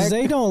because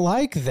they don't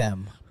like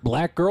them.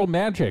 Black girl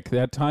magic.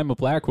 That time a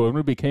black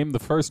woman became the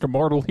first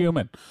immortal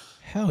human.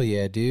 Hell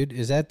yeah, dude.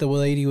 Is that the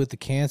lady with the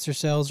cancer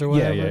cells or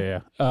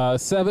whatever? Yeah.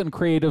 7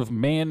 creative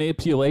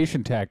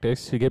manipulation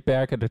tactics to get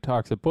back at a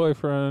toxic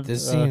boyfriend. It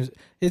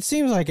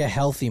seems like a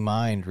healthy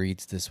mind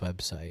reads this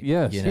website.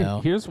 Yes. You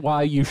know? Here's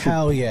why you should.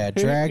 Hell yeah.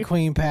 Drag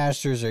queen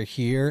pastors are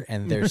here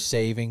and they're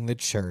saving the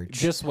church.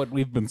 Just what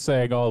we've been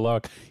saying all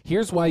along.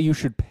 Here's why you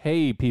should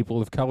pay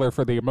people of color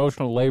for the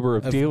emotional labor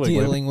of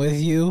dealing with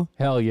you.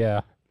 Hell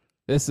yeah.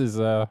 This is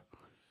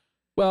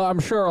well, I'm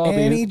sure all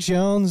Annie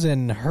Jones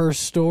and her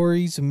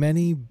stories,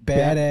 many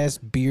badass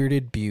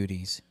bearded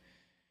beauties.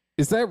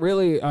 Is that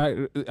really?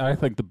 I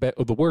think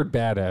the word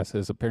 "badass"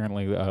 has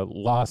apparently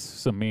lost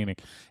some meaning.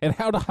 And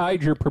how to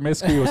hide your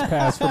promiscuous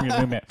past from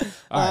your new man.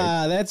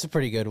 That's a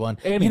pretty good one.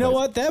 Anyways. You know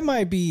what? That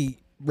might be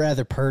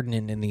rather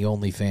pertinent in the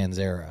OnlyFans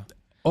era.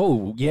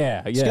 Oh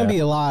yeah. There's gonna be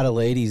a lot of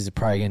ladies that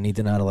probably gonna need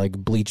to know how to like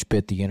bleach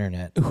bit the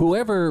internet.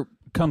 Whoever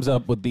comes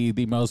up with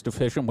the most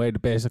efficient way to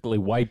basically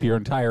wipe your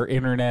entire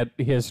internet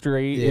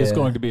history is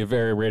going to be a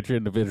very rich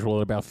individual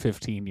in about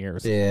 15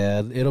 years.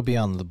 Yeah, it'll be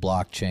on the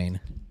blockchain.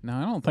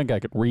 Now, I don't think I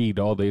could read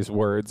all these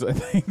words. I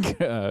think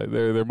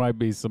there might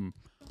be some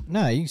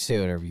No, you can say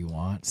whatever you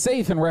want.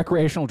 Safe and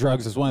recreational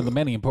drugs is one of the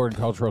many important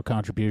cultural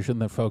contributions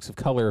that folks of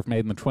color have made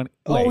in the 20s.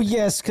 Oh,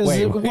 yes, because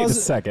it wait a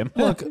was... second.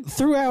 Look,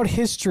 throughout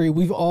history,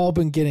 we've all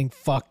been getting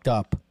fucked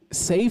up.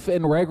 Safe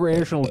and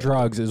recreational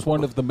drugs is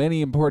one of the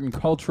many important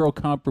cultural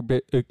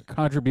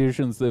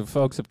contributions that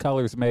folks of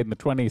color have made in the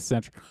 20th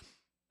century.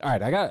 All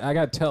right, I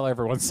got to tell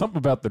everyone something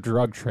about the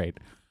drug trade.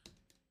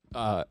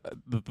 The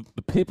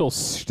people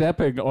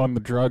stepping on the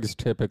drugs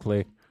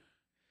typically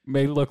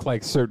may look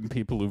like certain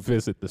people who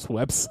visit this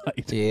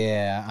website.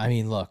 Yeah, I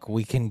mean, look,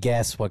 we can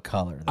guess what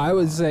color. I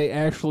would say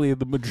actually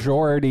the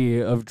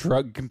majority of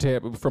drug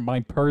contamination, from my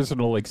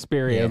personal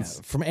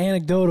experience. From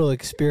anecdotal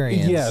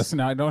experience. Yes,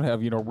 now I don't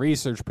have,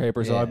 research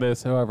papers on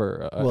this,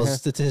 however. Well,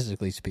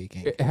 statistically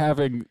speaking.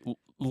 Having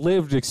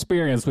lived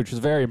experience, which is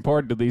very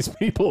important to these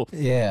people.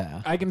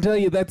 Yeah. I can tell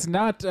you that's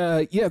not,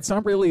 it's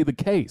not really the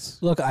case.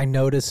 Look, I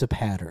notice a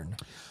pattern.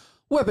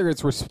 Whether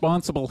it's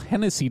responsible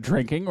Hennessy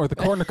drinking or the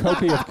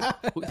cornucopia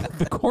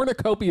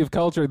of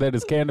culture that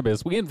is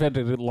cannabis, we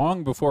invented it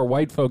long before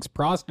white folks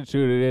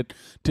prostituted it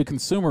to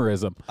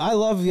consumerism. I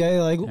love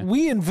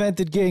we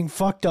invented getting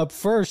fucked up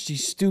first, you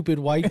stupid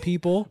white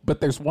people. But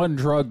there's one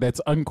drug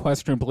that's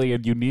unquestionably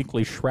and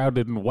uniquely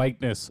shrouded in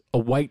whiteness, a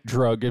white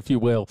drug, if you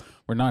will.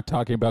 We're not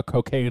talking about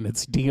cocaine,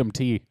 it's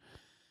DMT.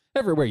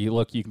 Everywhere you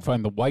look, you can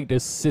find the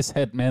whitest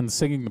cishet men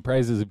singing the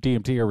praises of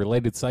DMT or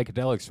related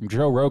psychedelics, from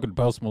Joe Rogan to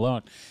Post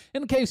Malone.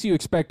 In case you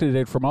expected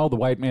it from all the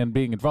white men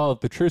being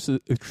involved, the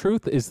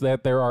truth is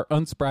that there are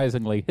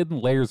unsurprisingly hidden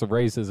layers of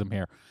racism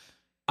here.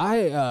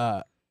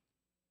 I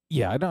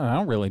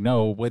don't really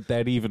know what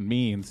that even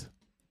means.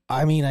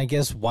 I mean, I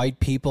guess white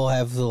people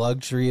have the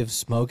luxury of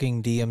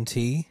smoking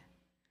DMT.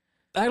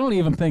 I don't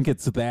even think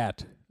it's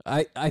that.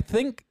 I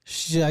think...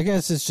 I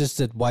guess it's just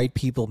that white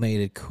people made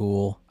it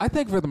cool. I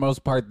think for the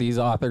most part, these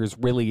authors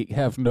really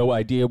have no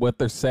idea what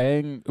they're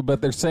saying, but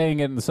they're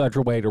saying it in such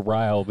a way to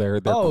rile their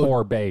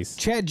core base.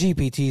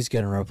 ChatGPT is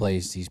going to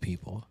replace these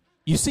people.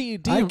 You see...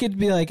 I could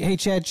be like, hey,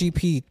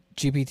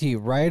 ChatGPT,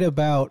 write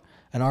about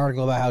an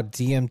article about how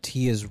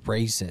DMT is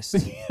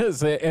racist.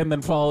 Yes, and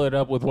then follow it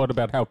up with one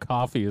about how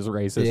coffee is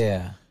racist.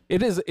 Yeah.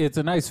 It's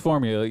a nice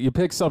formula. You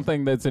pick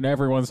something that's in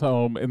everyone's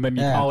home, and then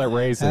you call it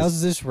racist.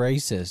 How's this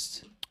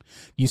racist?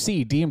 You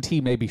see,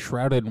 DMT may be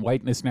shrouded in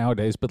whiteness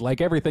nowadays, but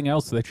like everything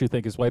else that you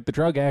think is white, the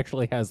drug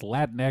actually has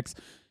Latinx.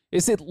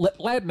 Is it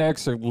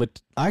Latinx or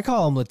I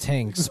call them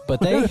Latinx, but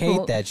they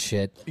hate that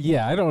shit.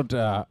 Yeah, I don't.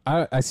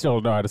 I still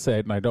don't know how to say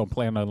it, and I don't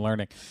plan on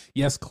learning.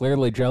 Yes,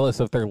 clearly jealous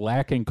of their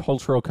lacking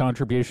cultural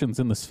contributions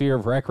in the sphere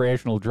of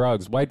recreational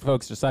drugs, white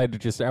folks decide to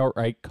just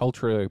outright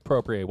culturally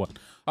appropriate one.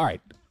 All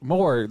right,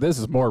 this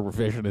is more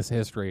revisionist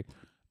history.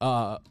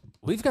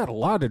 We've got a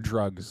lot of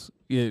drugs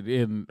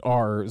in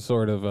our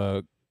sort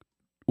of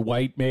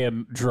white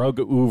man drug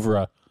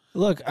oeuvre.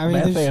 Look, I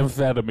mean,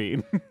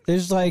 methamphetamine.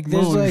 There's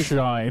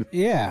moonshine.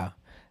 Yeah.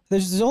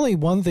 There's only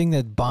one thing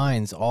that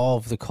binds all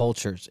of the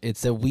cultures.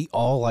 It's that we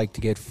all like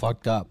to get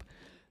fucked up.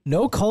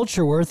 No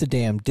culture worth a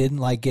damn didn't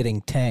like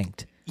getting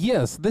tanked.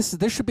 Yes, this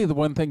should be the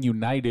one thing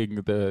uniting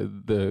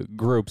the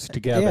groups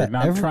together,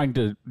 not trying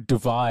to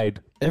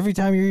divide. Every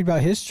time you read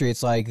about history,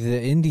 it's like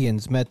the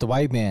Indians met the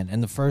white man,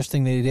 and the first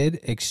thing they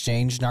did,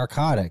 exchange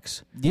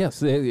narcotics.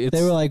 Yes. They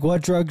were like,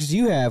 what drugs do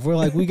you have? We're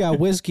like, we got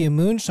whiskey and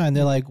moonshine.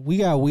 They're like, we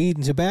got weed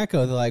and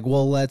tobacco. They're like,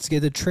 well, let's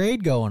get the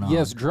trade going on.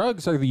 Yes,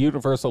 drugs are the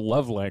universal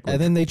love language.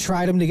 And then they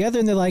tried them together,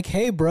 and they're like,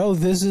 hey, bro,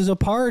 this is a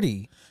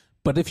party.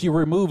 But if you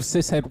remove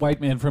cishet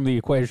white men from the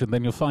equation,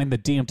 then you'll find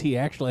that DMT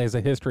actually has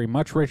a history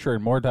much richer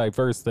and more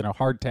diverse than a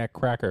hardtack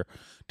cracker.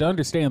 To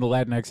understand the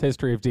Latinx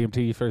history of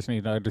DMT, you first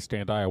need to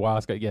understand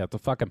ayahuasca. Yeah, it's a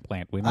fucking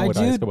plant. We know what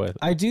ayahuasca is.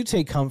 I do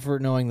take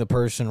comfort knowing the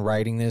person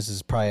writing this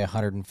is probably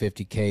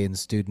 $150K in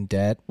student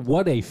debt.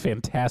 What a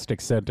fantastic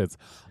sentence.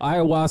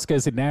 Ayahuasca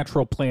is a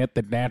natural plant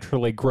that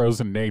naturally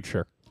grows in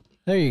nature.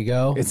 There you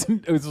go. It's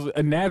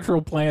a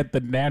natural plant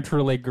that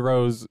naturally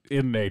grows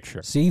in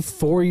nature. See,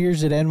 4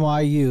 years at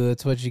NYU,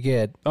 that's what you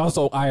get.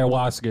 Also,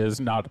 ayahuasca is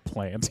not a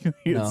plant.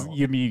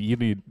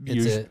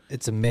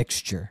 It's a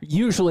mixture.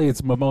 Usually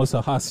it's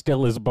Mimosa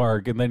hostilis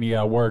bark, and then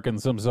you work in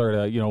some sort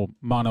of,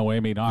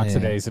 monoamine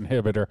oxidase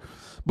inhibitor.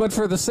 But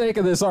for the sake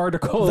of this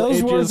article,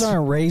 those words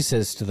aren't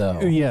racist, though.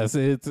 Yes,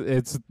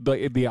 it's the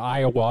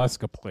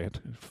ayahuasca plant.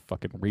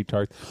 Fucking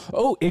retards.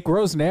 Oh, it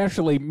grows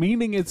naturally,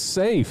 meaning it's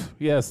safe.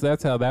 Yes,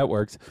 that's how that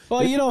works.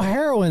 Well,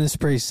 heroin is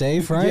pretty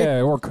safe, right?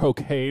 Yeah, or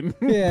cocaine.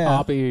 Yeah.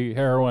 Poppy,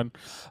 heroin.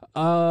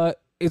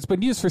 It's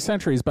been used for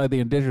centuries by the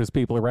indigenous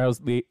people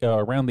around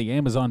the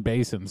Amazon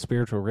basin,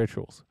 spiritual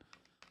rituals.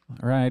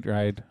 Right.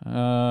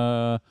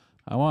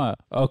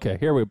 Okay,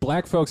 here we go.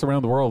 Black folks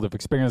around the world have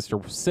experienced a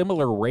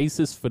similar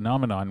racist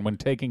phenomenon when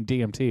taking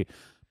DMT,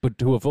 but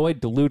to avoid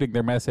diluting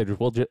their message,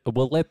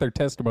 we'll let their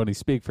testimony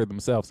speak for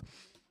themselves.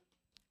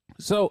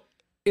 So,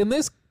 in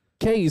this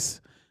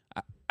case,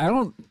 I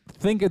don't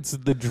think it's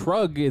the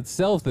drug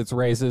itself that's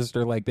racist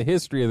or like the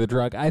history of the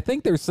drug. I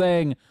think they're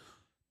saying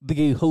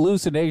the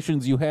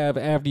hallucinations you have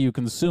after you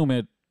consume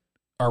it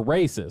are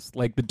racist.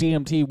 Like the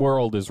DMT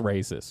world is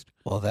racist.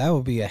 Well, that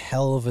would be a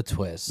hell of a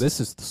twist. This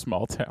is the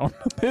small town.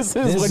 This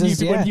This is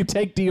is- when yeah. you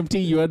take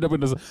DMT, you end up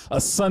in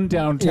a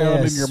sundown town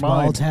in your small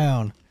mind.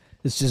 town.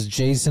 It's just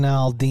Jason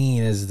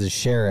Aldean as the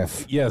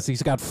sheriff. Yes,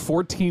 he's got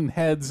 14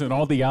 heads and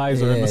all the eyes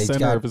are in Yeah, the he's center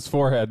got of his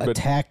forehead. But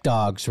Attack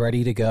dogs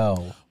ready to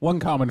go. one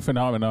common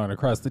phenomenon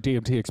across the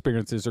DMT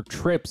experiences or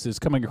trips is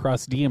coming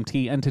across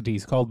DMT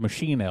entities called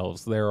machine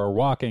elves. There are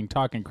walking,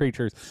 talking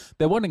creatures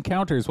that one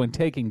encounters when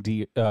taking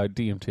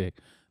DMT.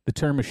 The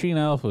term machine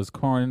elf was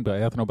coined by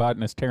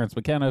ethnobotanist Terence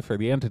McKenna for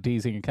the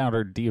entities he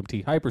encountered in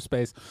DMT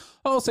hyperspace,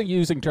 also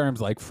using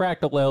terms like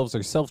fractal elves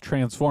or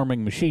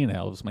self-transforming machine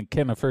elves.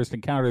 McKenna first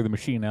encountered the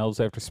machine elves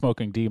after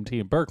smoking DMT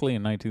in Berkeley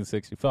in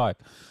 1965.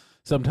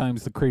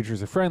 Sometimes the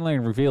creatures are friendly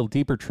and reveal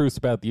deeper truths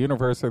about the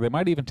universe, or they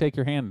might even take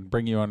your hand and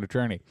bring you on a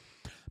journey.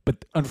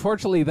 But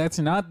unfortunately, that's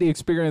not the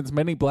experience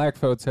many black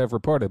folks have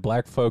reported.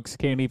 Black folks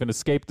can't even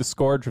escape the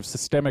scourge of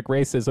systemic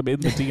racism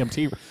in the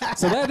DMT.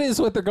 So that is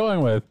what they're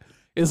going with,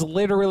 is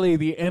literally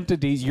the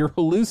entities. Your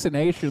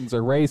hallucinations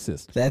are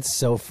racist. That's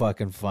so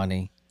fucking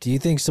funny. Do you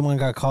think someone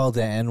got called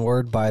the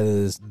N-word by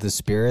the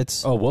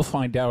spirits? Oh, we'll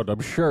find out,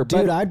 I'm sure.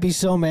 Dude, But, I'd be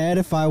so mad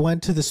if I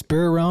went to the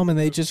spirit realm and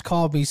they just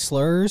called me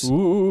slurs.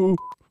 ooh,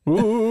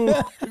 ooh.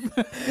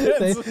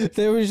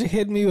 They were just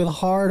hitting me with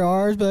hard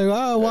R's, but like,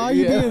 oh, why are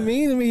you Yeah. being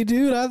mean to me,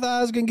 dude? I thought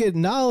I was gonna get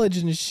knowledge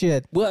and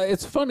shit. Well,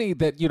 it's funny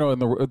that, you know, in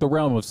the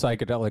realm of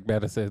psychedelic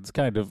medicine, it's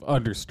kind of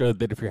understood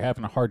that if you're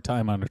having a hard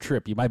time on a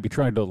trip, you might be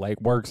trying to, like,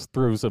 work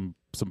through some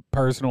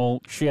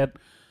personal shit.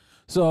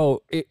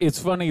 So it's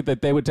funny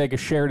that they would take a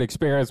shared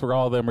experience where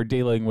all of them are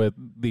dealing with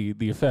the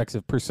effects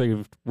of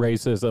perceived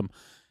racism,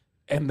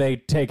 and they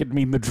take it to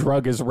mean the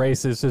drug is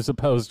racist as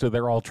opposed to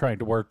they're all trying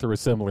to work through a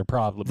similar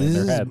problem in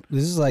their head.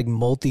 This is like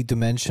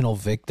multi-dimensional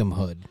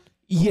victimhood.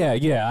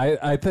 Yeah.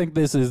 I think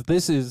this is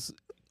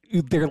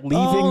they're leaving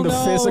Oh, the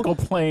no. physical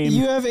plane.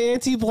 You have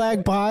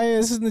anti-black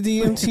bias in the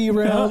DMT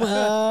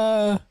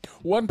realm.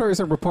 One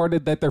person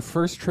reported that their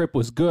first trip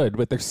was good,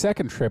 but their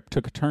second trip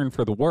took a turn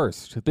for the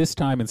worst. This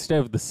time, instead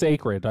of the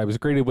sacred, I was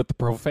greeted with the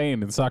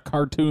profane and saw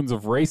cartoons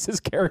of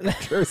racist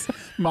caricatures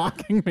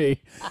mocking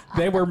me.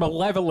 They were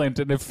malevolent,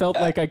 and it felt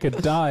like I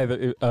could die,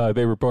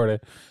 they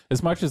reported.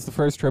 As much as the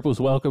first trip was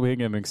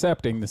welcoming and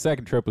accepting, the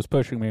second trip was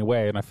pushing me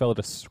away, and I felt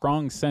a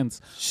strong sense.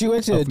 She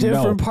went to a Of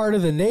different no. part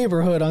of the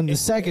neighborhood on the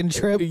second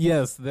trip.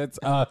 Yes, that's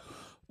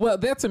well,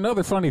 that's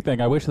another funny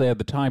thing. I wish they had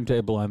the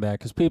timetable on that,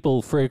 because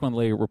people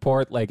frequently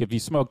report, like, if you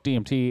smoke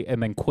DMT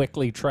and then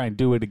quickly try and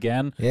do it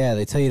again. Yeah,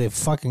 they tell you to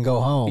fucking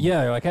go home.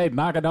 Yeah, they're like, hey,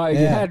 knock it out.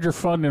 You Yeah. had your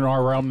fun in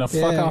our realm. Now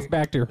fuck Yeah. off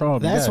back to your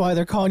home. That's Yeah. why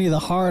they're calling you the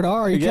hard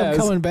R. You Yeah, kept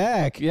it's- coming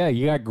back. Yeah,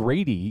 you got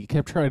greedy. You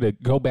kept trying to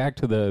go back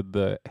to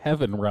the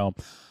heaven realm.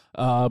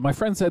 My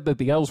friend said that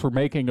the elves were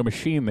making a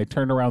machine. They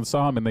turned around,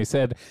 saw him, and they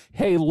said,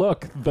 hey,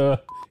 look,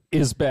 the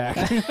is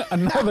back.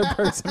 Another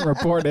person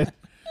reported.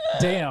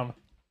 Damn.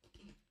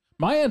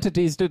 My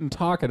entities didn't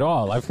talk at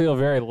all. I feel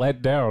very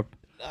let down.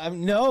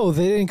 No,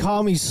 they didn't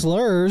call me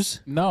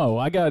slurs. No,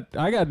 I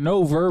got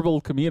no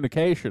verbal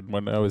communication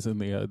when I was in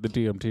the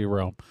DMT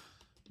realm.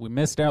 We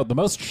missed out. The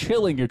most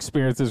chilling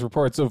experiences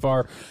report so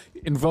far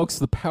invokes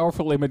the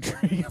powerful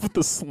imagery of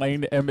the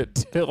slain Emmett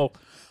Till.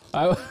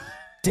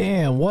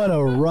 Damn, what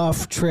a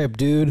rough trip,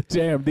 dude.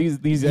 Damn,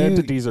 these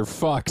entities are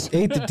fucked.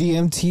 Ate the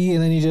DMT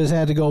and then you just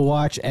had to go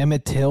watch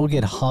Emmett Till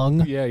get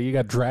hung. Yeah, you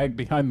got dragged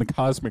behind the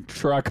cosmic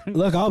truck.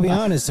 Look, I'll be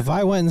honest. If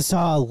I went and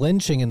saw a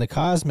lynching in the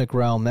cosmic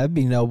realm, that'd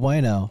be no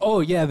bueno. Oh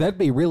yeah, that'd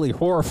be really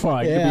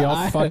horrifying to be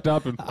all fucked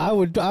up. And I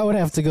would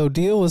have to go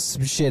deal with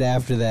some shit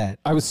after that.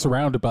 I was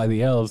surrounded by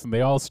the elves, and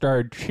they all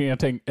started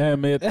chanting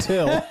Emmett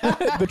Till.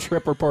 The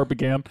trip report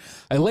began.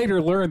 I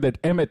later learned that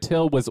Emmett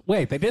Till was.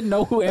 Wait, they didn't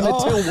know who Emmett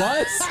Till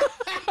was?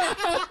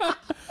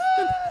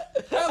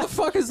 How the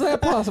fuck is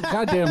that possible?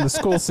 Goddamn, the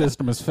school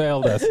system has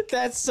failed us.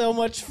 That's so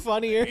much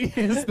funnier.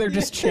 They're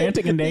just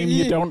chanting a name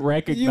you don't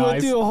recognize. You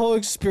went through a whole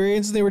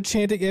experience and they were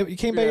chanting it. You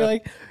came back, you're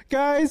like,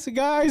 guys,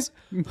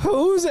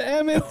 who's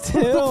Emmett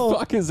Who Till? the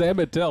fuck is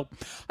Emmett Till?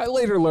 I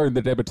later learned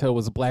that Emmett Till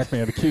was a black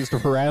man accused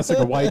of harassing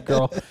a white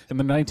girl in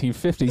the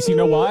 1950s. You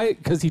know why?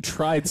 Because he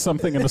tried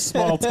something in a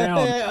small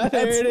town. Yeah,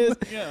 there it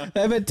is.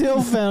 Emmett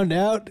Till found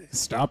out.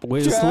 Stop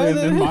whistling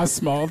in my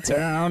small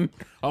town.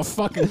 I'll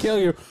fucking kill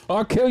you.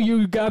 I'll kill you,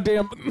 you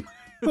goddamn.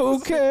 Who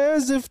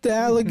cares if the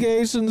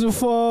allegations are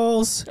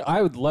false?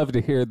 I would love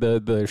to hear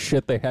the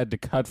shit they had to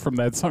cut from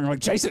that song. Like,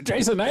 Jason,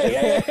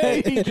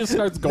 hey. He just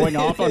starts going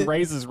off on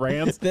Ray's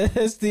rants.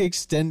 That's the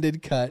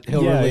extended cut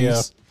he'll Yeah.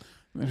 release.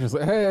 They're just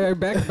like, hey,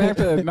 back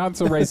to not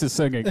so racist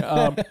singing.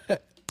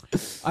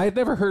 I had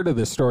never heard of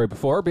this story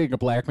before, being a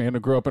black man who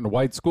grew up in a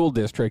white school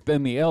district.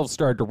 Then the elves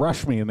started to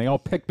rush me, and they all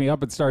picked me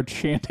up and started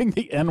chanting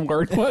the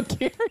N-word while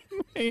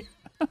carrying me.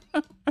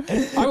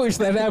 I wish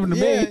that happened to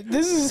Yeah, me.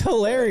 this is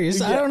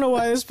hilarious. I don't know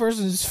why this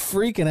person is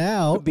freaking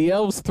out. The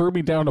elves threw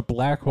me down a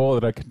black hole,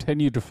 and I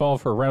continued to fall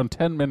for around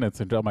 10 minutes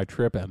until my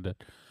trip ended.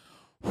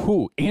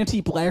 Whew,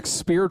 anti-black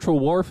spiritual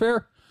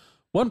warfare?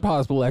 One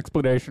possible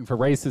explanation for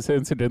racist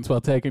incidents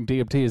while taking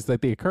DMT is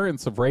that the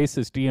occurrence of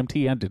racist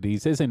DMT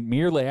entities isn't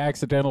merely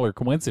accidental or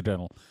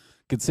coincidental.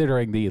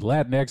 Considering the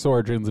Latinx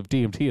origins of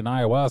DMT and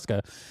ayahuasca,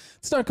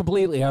 it's not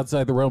completely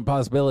outside the realm of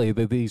possibility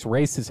that these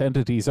racist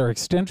entities are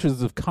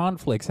extensions of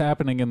conflicts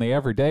happening in the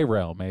everyday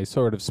realm, a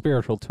sort of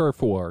spiritual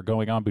turf war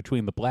going on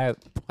between the black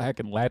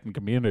and Latin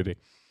community.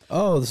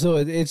 Oh, so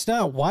it's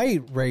not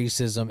white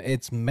racism,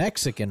 it's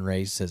Mexican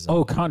racism.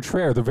 Oh,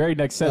 contraire, the very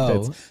next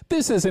sentence. Oh.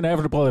 This is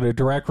inevitable and a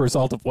direct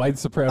result of white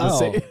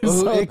supremacy.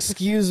 Oh, So-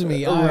 excuse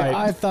me. Right.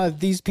 I thought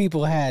these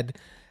people had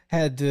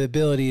the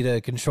ability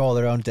to control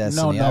their own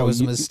destiny. I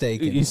was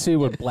mistaken. You see,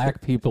 when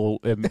black people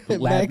and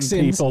Latin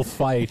Mexicans. people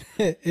fight,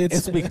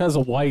 it's because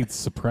of white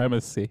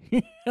supremacy.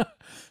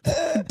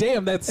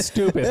 Damn, that's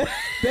stupid.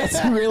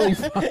 That's really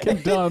fucking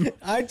dumb.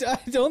 I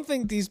don't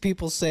think these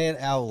people say it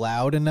out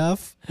loud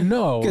enough.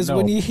 No, Because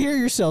when you hear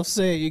yourself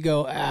say it, you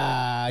go,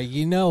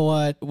 you know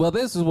what? well,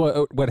 this is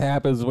what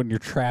happens when you're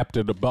trapped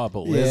in a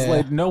bubble. It's Yeah.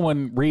 like no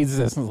one reads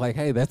this and is like,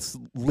 hey, that's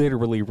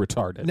literally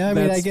retarded. No, I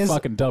mean, that's I guess-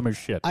 fucking dumb as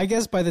shit. I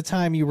guess by the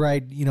time you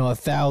write,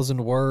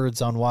 1,000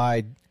 words on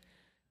why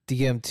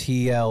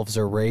DMT elves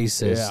are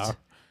racist, Yeah.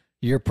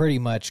 you're pretty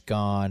much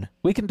gone.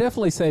 We can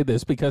definitely say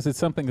this because it's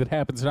something that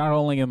happens not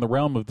only in the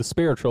realm of the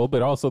spiritual,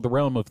 but also the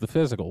realm of the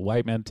physical.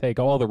 White men take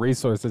all the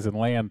resources and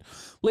land,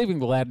 leaving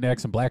the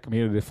Latinx and black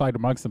community to fight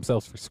amongst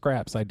themselves for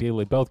scraps.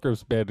 Ideally, both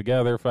groups band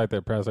together, fight their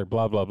oppressor,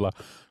 blah, blah, blah.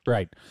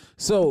 Right.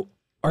 So,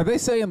 are they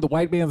saying the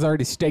white man's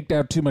already staked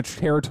out too much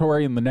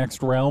territory in the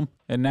next realm,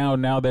 and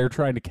now they're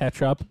trying to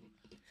catch up?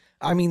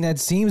 I mean, that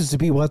seems to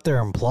be what they're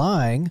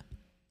implying.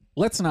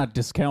 Let's not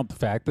discount the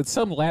fact that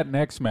some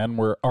Latinx men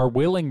are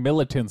willing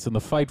militants in the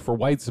fight for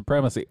white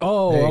supremacy.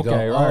 Oh, There you okay,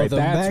 go. all right, the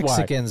that's why.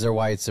 Mexicans are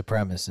white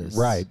supremacists.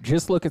 Right.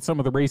 Just look at some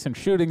of the recent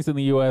shootings in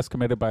the U.S.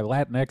 committed by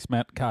Latinx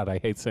men. God, I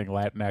hate saying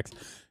Latinx.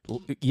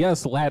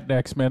 Yes,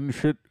 Latinx men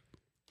should.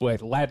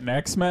 Wait,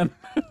 Latinx men?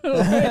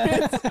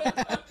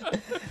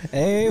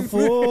 Hey,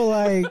 fool,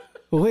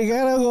 we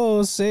gotta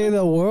go save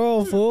the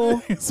world,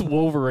 fool. It's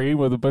Wolverine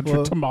with a bunch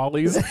of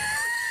tamales.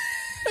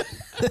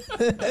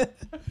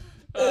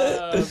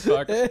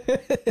 Fuck.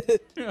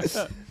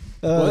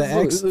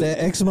 The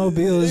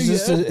X-Mobile is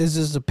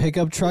just a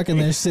pickup truck, and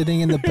they're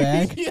sitting in the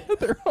back.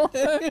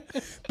 Yeah,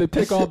 they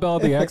pick up all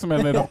the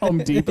X-Men at Home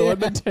Depot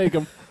and then take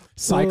them.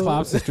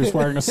 Cyclops is just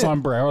wearing a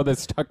sombrero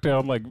that's tucked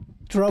down like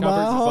covers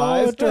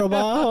his eyes.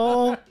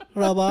 Trabajo.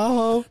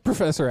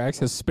 Professor X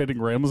has spinning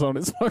rims on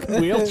his fucking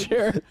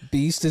wheelchair.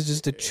 Beast is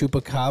just a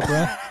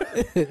chupacabra.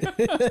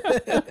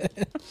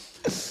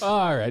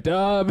 All right.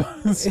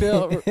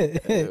 Still,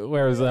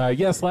 whereas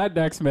yes,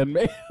 Latinx men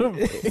may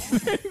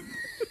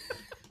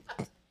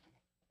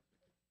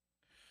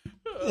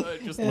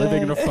just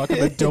living in a fucking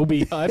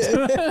Adobe hut.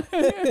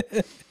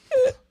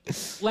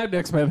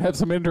 Latinx men have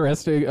some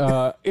interesting,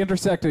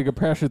 intersecting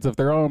impressions of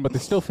their own, but they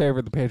still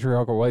favor the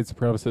patriarchal white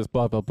supremacists,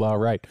 blah, blah, blah,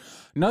 right.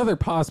 Another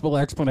possible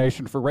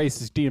explanation for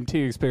racist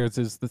DMT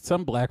experiences is that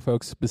some black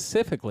folks,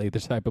 specifically the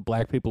type of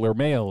black people are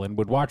male and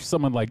would watch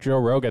someone like Joe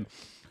Rogan,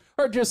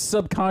 are just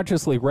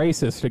subconsciously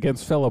racist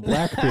against fellow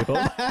black people.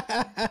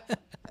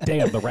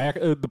 Damn, the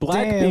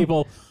black Damn.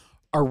 people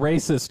are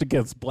racist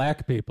against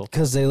black people.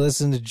 Because they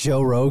listen to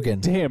Joe Rogan.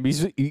 Damn,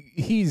 he's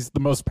the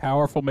most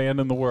powerful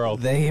man in the world.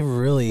 They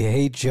really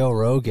hate Joe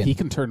Rogan. He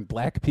can turn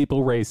black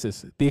people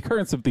racist. The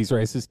occurrence of these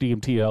racist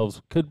DMT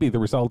elves could be the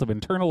result of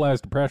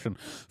internalized depression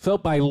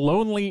felt by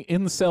lonely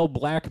incel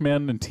black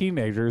men and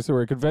teenagers who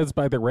are convinced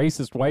by their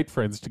racist white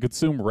friends to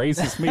consume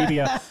racist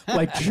media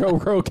like Joe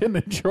Rogan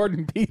and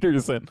Jordan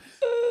Peterson.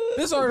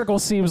 This article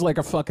seems like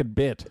a fucking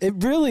bit. It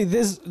really,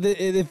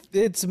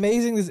 it's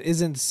amazing this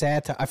isn't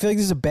satire. I feel like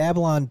this is a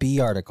Babylon Bee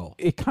article.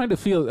 It kind of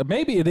feels,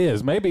 maybe it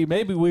is. Maybe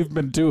we've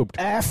been duped.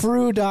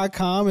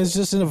 Afro.com is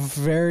just a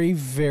very,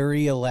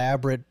 very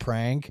elaborate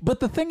prank. But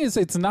the thing is,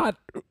 it's not,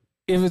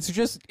 if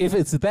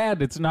it's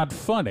that, it's not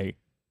funny.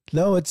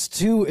 No, it's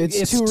too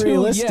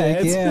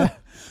realistic. Yeah.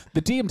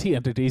 The DMT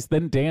entities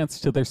then dance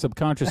to their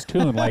subconscious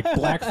tune like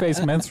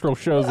blackface minstrel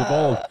shows of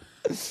old.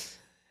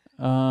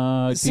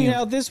 See,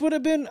 now this would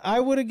have been, I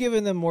would have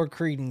given them more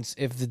credence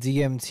if the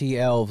DMT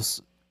elves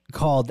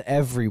called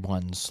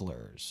everyone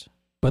slurs.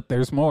 But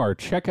there's more.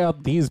 Check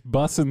out these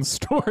bussin'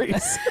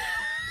 stories.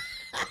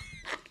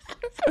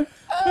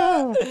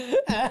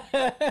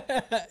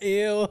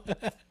 Ew.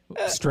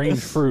 Strange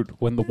fruit.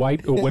 When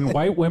white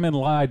women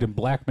lied and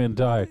black men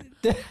died.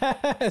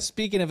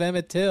 Speaking of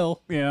Emmett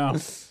Till, Yeah.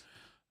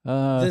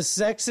 the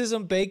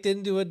sexism baked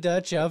into a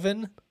Dutch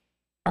oven.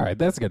 All right,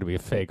 that's got to be a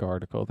fake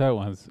article. That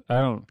one's,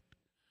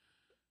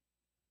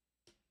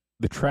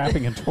 the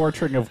trapping and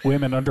torturing of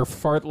women under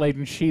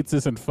fart-laden sheets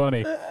isn't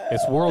funny.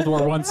 It's World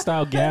War I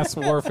style gas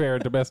warfare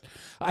and domestic.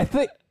 I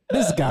think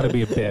this has got to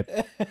be a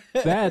bit.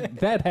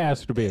 That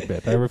has to be a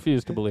bit. I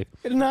refuse to believe.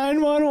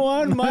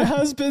 911, my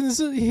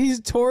he's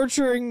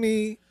torturing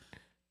me.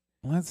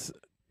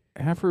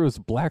 Afro is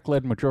a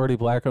black-led, majority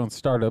black-owned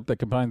startup that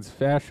combines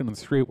fashion and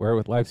streetwear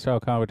with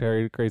lifestyle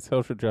commentary to create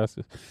social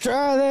justice.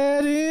 Try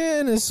that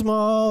in a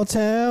small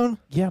town.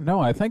 Yeah, no,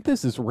 I think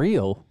this is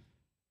real.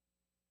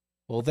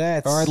 Well,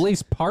 that's... Or at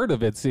least part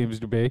of it seems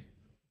to be.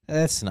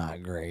 That's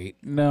not great.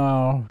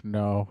 No.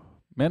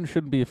 Men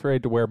shouldn't be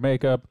afraid to wear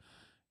makeup.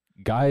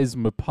 Guys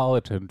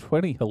Metropolitan,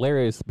 20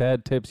 hilarious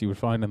bad tips you would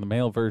find in the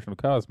male version of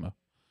Cosmo.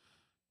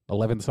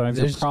 11 signs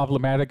There's- are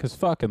problematic as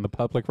fuck in the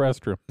public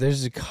restroom.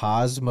 There's a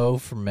Cosmo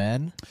for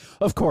men.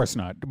 Of course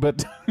not,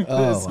 but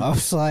Oh, I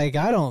was like,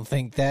 I don't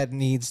think that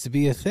needs to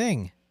be a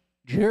thing.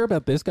 did you hear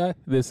about this guy?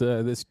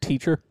 This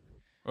teacher?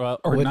 Or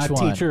Which not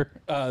one? teacher,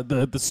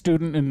 the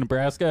student in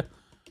Nebraska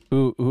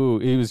who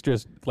he was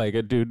just like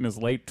a dude in his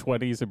late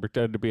 20s and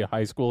pretended to be a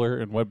high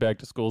schooler and went back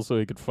to school so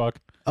he could fuck.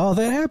 Oh,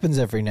 that happens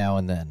every now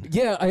and then.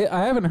 Yeah,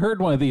 I haven't heard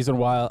one of these in a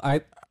while.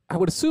 I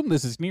would assume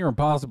this is near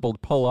impossible to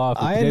pull off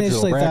with I digital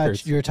initially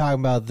records. thought you were talking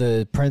about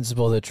the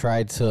principal that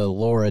tried to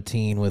lure a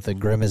teen with a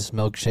Grimace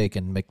milkshake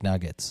and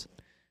McNuggets.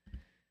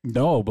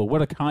 No, but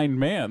what a kind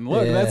man.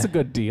 Look, Yeah. that's a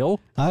good deal.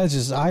 I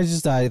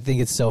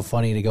think it's so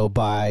funny to go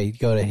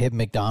to hit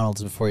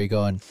McDonald's before you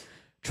go and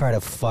try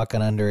to fuck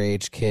an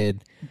underage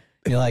kid.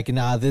 You're like,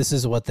 nah, this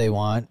is what they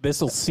want.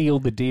 This'll seal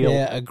the deal.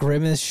 Yeah, a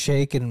Grimace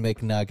shake and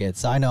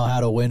McNuggets. I know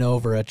how to win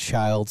over a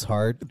child's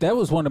heart. That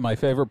was one of my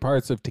favorite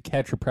parts of To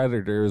Catch a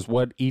Predator is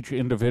what each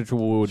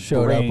individual would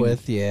Showed bring. up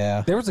with,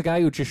 yeah. There was a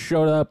guy who just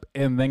showed up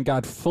and then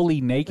got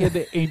fully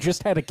naked. He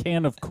just had a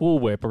can of Cool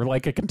Whip or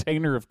like a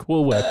container of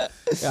Cool Whip.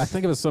 I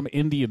think it was some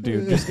Indian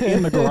dude just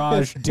in the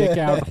garage, dick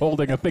out,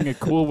 holding a thing of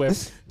Cool Whip.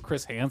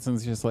 Chris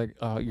Hansen's just like,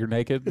 you're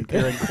naked and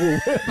carrying Cool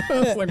Whip. I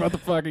was like, what the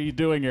fuck are you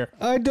doing here?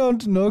 I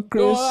don't know,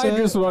 Chris. Oh, I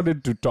just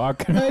wanted to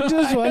talk. I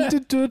just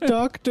wanted to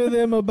talk to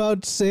them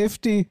about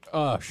safety.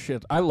 Oh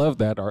shit! I love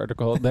that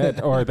article,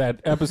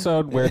 that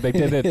episode where they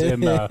did it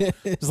in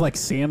it was like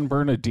San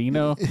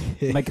Bernardino.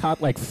 And they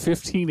caught like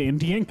 15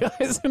 Indian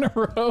guys in a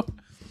row.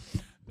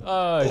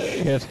 Oh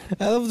shit!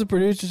 I love the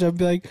producers. I'd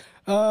be like,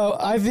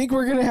 I think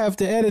we're gonna have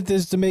to edit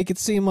this to make it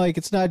seem like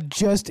it's not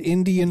just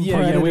Indian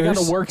predators. Yeah, we got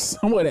to work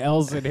someone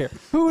else in here.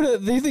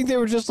 They think they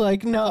were just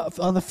like, no,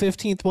 on the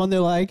 15th one, they're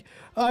like,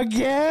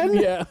 again?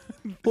 Yeah.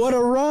 What a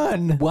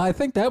run. Well, I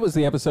think that was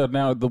the episode.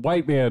 Now the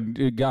white man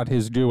got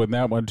his due in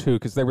that one too,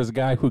 because there was a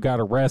guy who got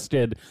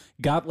arrested,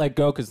 got let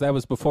go because that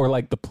was before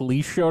like the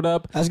police showed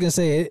up. I was gonna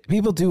say,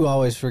 people do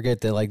always forget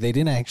that like they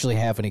didn't actually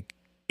have any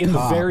In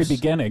cops. the very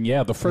beginning,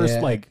 yeah, the first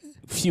Yeah. like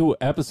few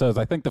episodes,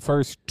 I think the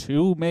first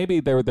two maybe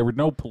there were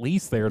no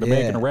police there to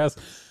make an Yeah. arrest.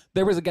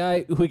 There was a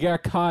guy who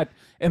got caught,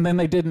 and then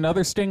they did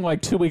another sting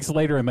like 2 weeks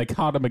later, and they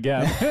caught him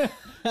again.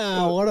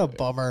 What a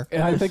bummer.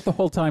 And I think the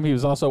whole time he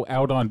was also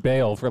out on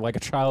bail for like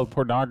a child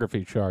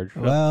pornography charge.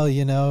 Well,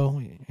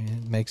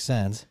 it makes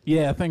sense.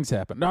 Yeah, things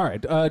happen. All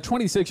right,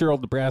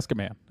 26-year-old Nebraska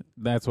man.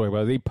 That's what he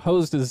was. He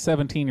posed as a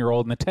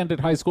 17-year-old and attended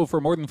high school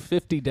for more than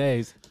 50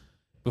 days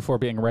before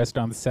being arrested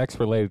on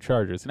sex-related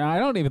charges. Now, I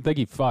don't even think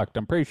he fucked.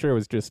 I'm pretty sure it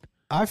was just...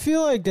 I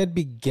feel like that'd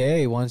be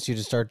gay once you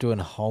just start doing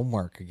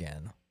homework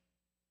again.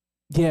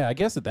 Yeah, I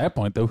guess at that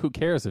point, though, who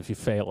cares if you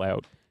fail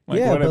out? Like,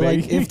 Yeah, what are but, they?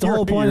 like, if the You're-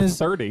 whole point you're is-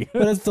 30.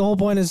 But if the whole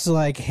point is to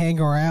like hang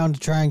around to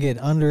try and get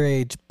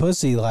underage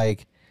pussy,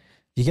 like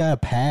you gotta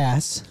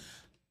pass.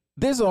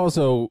 This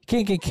also,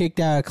 Can't get kicked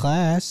out of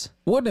class.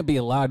 wouldn't it be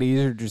a lot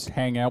easier to just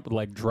hang out with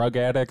like drug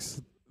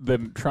addicts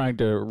than trying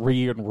to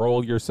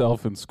re-enroll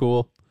yourself in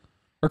school?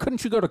 Or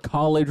couldn't you go to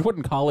college?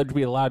 Wouldn't college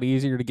be a lot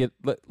easier to get?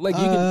 Like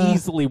you can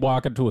easily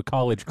walk into a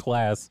college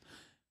class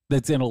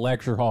that's in a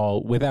lecture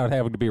hall without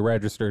having to be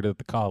registered at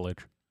the college.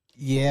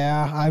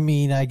 Yeah, I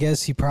mean, I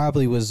guess he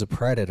probably was a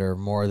predator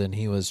more than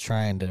he was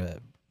trying to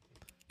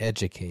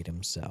educate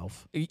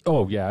himself.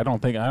 Oh yeah, I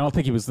don't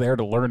think he was there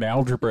to learn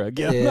algebra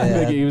again. Yeah, I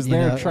think he was you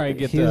there know, to try and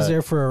get. He was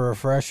there for a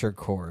refresher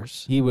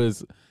course. He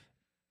was.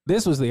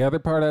 This was the other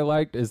part I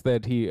liked is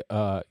that he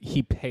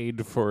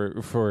paid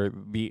for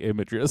the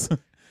images,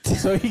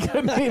 so he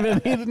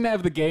didn't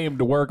have the game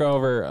to work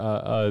over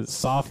a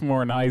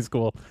sophomore in high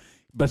school,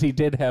 but he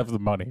did have the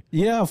money.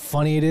 You know how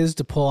funny it is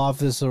to pull off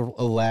this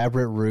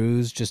elaborate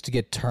ruse just to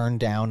get turned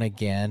down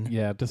again?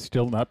 Yeah, to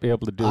still not be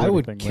able to do. I anything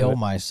would with kill it.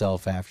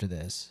 myself after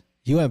this.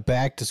 You went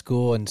back to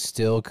school and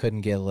still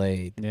couldn't get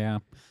laid. Yeah,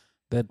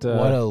 that.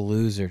 What a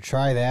loser.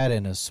 Try that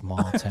in a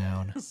small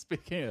town.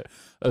 Speaking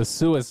of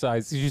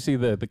suicides, did you see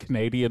the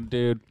Canadian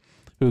dude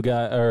who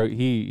got or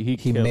he He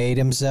killed- made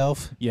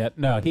himself? Yeah,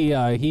 no, he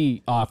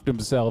offed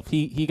himself.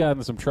 He got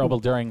into some trouble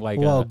during like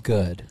Well,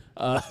 good.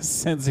 a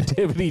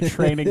sensitivity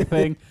training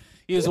thing.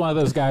 He was one of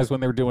those guys when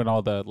they were doing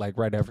all the like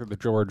right after the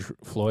George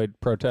Floyd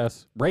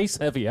protests. Race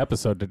heavy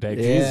episode today.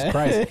 Jesus Yeah.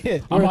 Christ!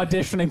 I'm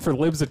auditioning for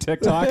Libs of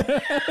TikTok.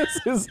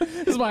 this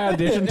is my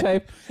audition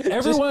tape.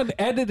 Everyone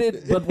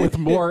edited, but with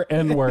more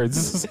N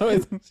words.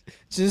 So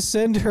Just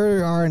send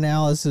her our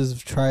analysis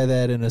of try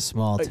that in a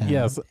small town.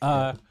 yes.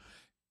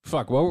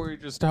 Fuck. What were we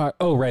just talking?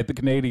 Oh, right. The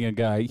Canadian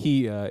guy.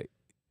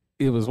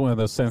 It was one of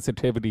those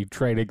sensitivity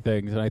training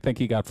things, and I think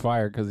he got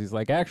fired because he's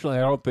like, actually,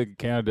 I don't think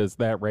Canada's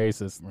that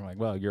racist. And I'm like,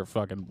 well, you're a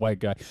fucking white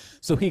guy.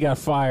 So he got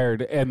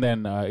fired, and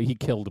then he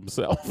killed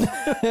himself.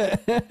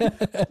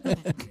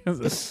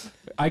 'Cause,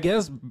 I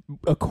guess,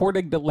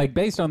 according to, like,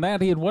 based on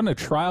that, he had won a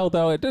trial,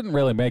 though. It didn't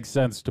really make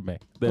sense to me.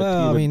 That he Well,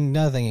 I would- mean,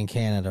 nothing in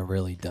Canada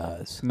really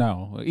does.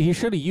 no, he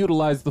should have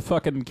utilized the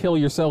fucking kill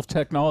yourself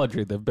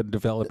technology they've been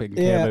developing in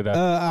Canada.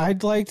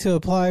 I'd like to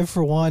apply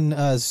for one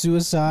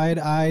suicide.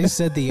 I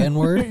said the N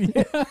word.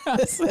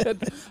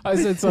 I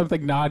said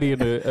something naughty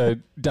in a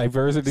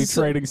diversity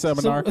training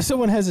seminar.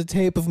 Someone has a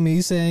tape of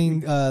me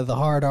saying the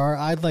hard R.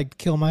 I'd like to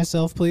kill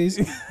myself, please.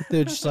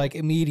 They're just like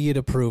immediate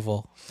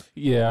approval.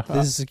 Yeah,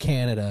 This is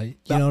Canada.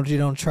 You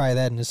don't try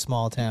that in a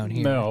small town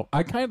here. no,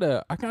 I kind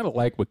of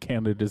like what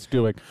Canada's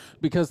doing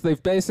because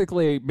they've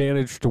basically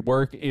managed to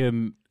work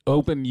in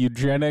open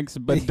eugenics,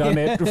 but done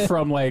it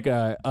from like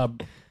a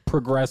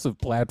progressive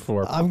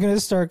platform. I'm gonna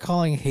start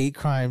calling hate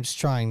crimes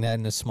trying that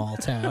in a small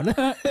town.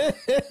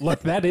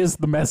 Look, that is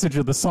the message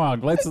of the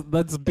song.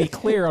 Let's be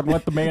clear on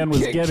what the man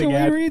was getting Can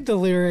at. we read the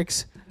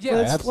lyrics? Yeah,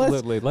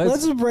 absolutely.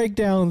 Let's break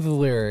down the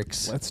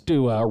lyrics. Let's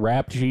do a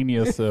rap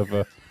genius of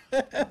try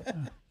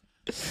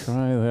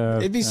that.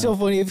 It'd be so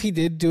funny if he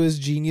did do his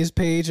Genius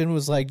page and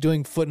was like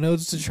doing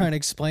footnotes to try and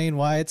explain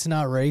why it's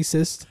not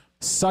racist.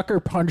 Sucker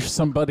punch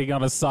somebody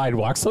on a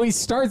sidewalk. So he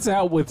starts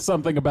out with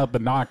something about the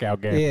knockout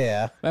game.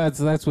 Yeah.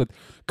 That's with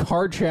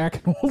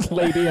carjack an old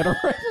lady at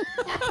a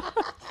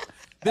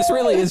This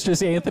really is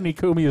just Anthony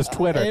Cumia's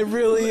Twitter. It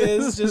really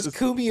is. Just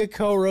Kumia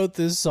co-wrote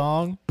this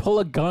song. Pull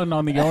a gun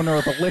on the owner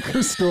of a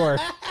liquor store.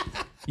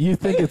 You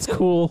think it's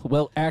cool?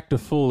 Well, act a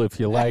fool if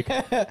you like.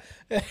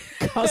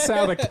 Cuss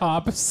out a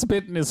cop,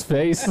 spit in his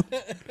face.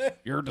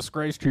 You're a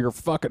disgrace to your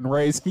fucking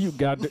race. You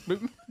got it.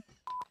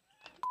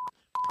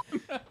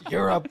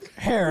 You're up,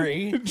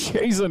 Harry.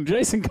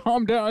 Jason,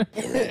 calm down.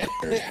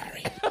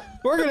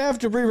 We're gonna have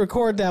to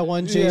re-record that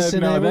one,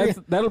 Jason. Yeah, no,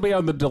 And that'll be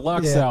on the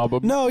deluxe yeah.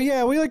 album. No,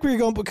 yeah, we like where you're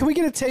going, but can we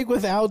get a take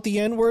without the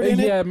N-word in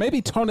it? Yeah,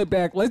 maybe tone it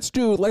back. Let's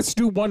do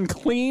one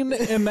clean,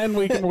 and then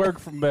we can work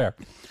from there.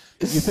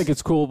 You think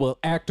it's cool? Well,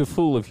 act a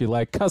fool if you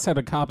like. Cuss at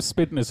a cop,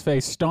 spit in his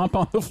face, stomp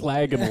on the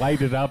flag, and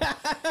light it up.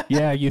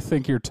 Yeah, you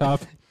think you're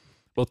tough?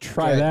 Well,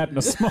 try that in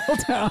a small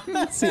town.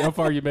 See how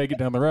far you make it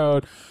down the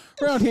road.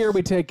 Around here,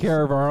 we take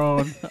care of our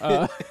own.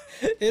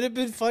 It'd have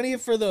been funny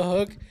if for the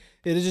hook,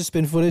 it had just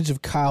been footage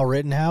of Kyle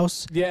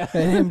Rittenhouse. Yeah.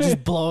 And him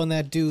just blowing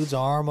that dude's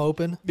arm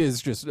open.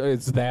 It's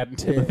that and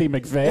Timothy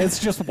McVeigh. It's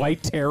just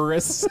white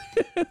terrorists.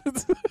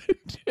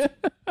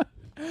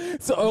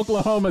 It's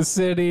Oklahoma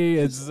City.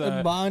 It's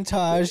A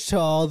montage to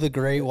all the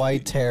great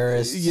white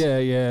terrorists. yeah.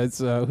 It's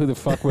who the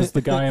fuck was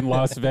the guy in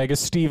Las Vegas?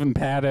 Stephen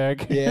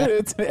Paddock. Yeah.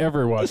 It's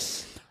everyone.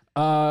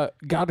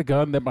 Got a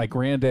gun that my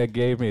granddad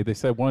gave me. They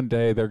said one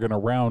day they're gonna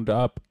round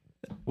up.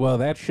 Well,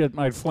 that shit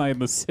might fly in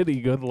the city.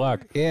 Good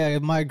luck. Yeah,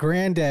 my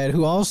granddad,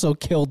 who also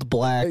killed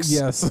blacks.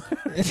 Yes.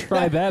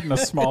 Try that in a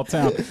small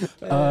town.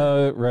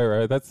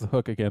 Right. That's the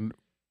hook again.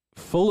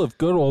 Full of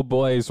good old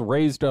boys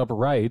raised up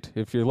right.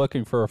 If you're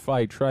looking for a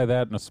fight, try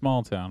that in a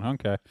small town.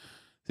 Okay.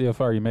 See how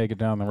far you make it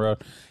down the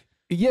road.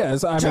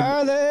 Yes, I mean,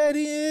 Try that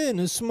in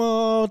a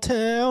small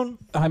town.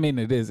 I mean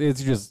it is.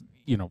 It's just,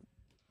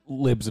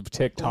 libs of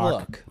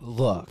TikTok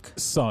Look.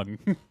 sung.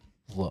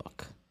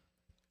 Look.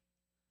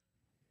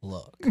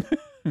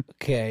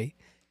 Okay.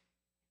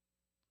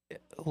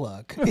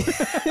 Look.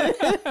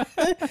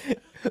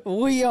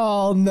 We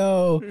all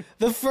know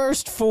the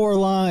first 4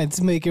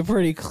 lines make it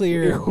pretty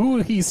clear.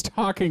 Who he's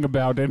talking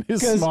about in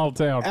his 'Cause small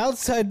town.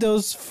 Outside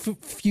those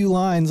few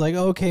lines, like,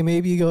 okay,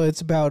 maybe you go,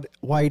 it's about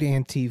white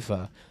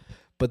Antifa.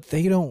 But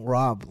they don't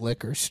rob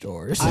liquor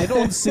stores. I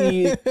don't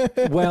see,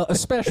 well,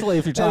 especially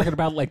if you're talking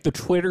about like the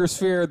Twitter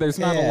sphere, there's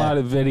not a Yeah. lot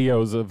of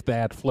videos of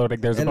that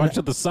floating. There's a bunch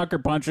of the sucker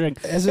punching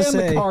As and I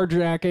the say,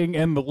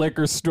 carjacking and the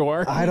liquor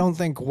store. I don't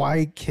think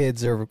white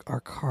kids are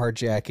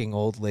carjacking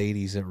old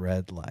ladies at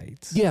red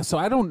lights. Yeah, so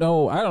I don't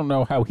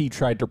know how he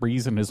tried to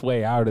reason his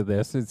way out of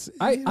this.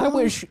 I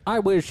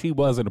wish he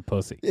wasn't a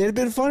pussy. It'd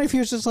been funny if he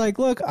was just like,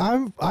 look,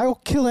 I'll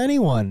kill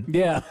anyone.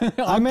 Yeah.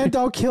 I meant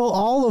I'll kill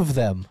all of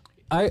them.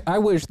 I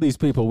wish these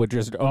people would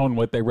just own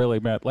what they really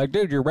meant. Like,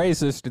 dude, you're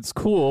racist. It's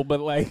cool, but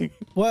like,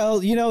 Well,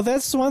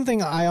 that's one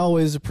thing I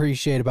always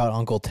appreciate about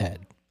Uncle Ted.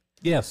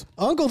 yes,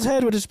 Uncle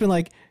Ted would have just been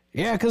like,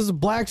 yeah, because the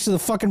blacks are the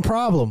fucking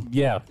problem.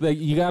 yeah.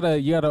 You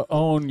gotta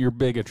own your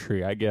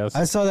bigotry, I guess.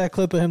 I saw that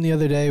clip of him the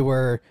other day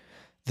where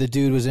the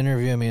dude was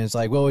interviewing me and it's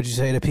like, what would you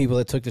say to people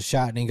that took the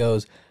shot? And he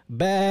goes,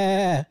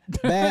 bah,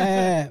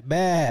 bah,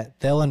 bah.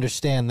 They'll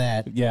understand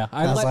that. Yeah,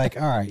 I was like,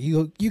 all right,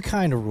 you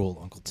kind of rule,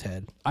 Uncle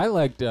Ted. I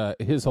liked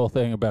his whole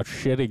thing about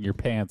shitting your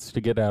pants to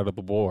get out of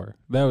the war.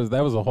 That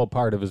was a whole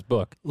part of his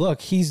book.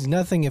 Look, he's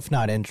nothing if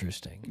not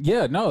interesting.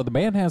 Yeah, no, the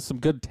man has some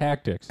good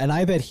tactics. And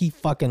I bet he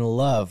fucking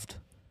loved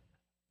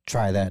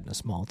Try That in a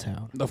Small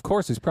Town. Of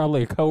course, he's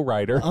probably a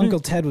co-writer. Uncle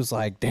Ted was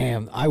like,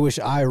 damn, I wish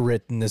I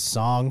written this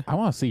song. I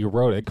want to see you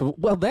wrote it.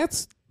 Well,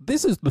 this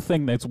is the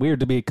thing that's weird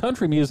to me.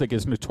 Country music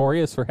is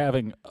notorious for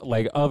having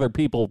like other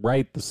people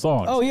write the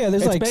songs. Oh, yeah,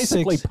 there's it's like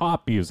basically 6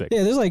 pop music.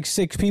 Yeah, there's like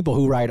 6 people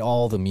who write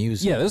all the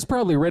music. Yeah, this is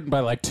probably written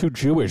by like 2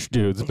 Jewish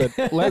dudes, but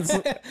let's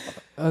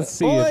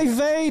see. Oy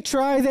vey,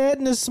 try that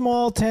in a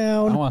small I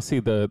town. want to see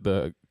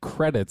the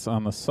credits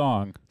on the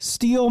song.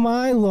 Steal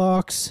my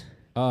locks.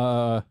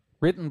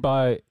 Written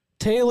by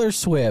Taylor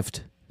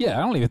Swift. I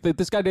don't even think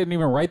this guy didn't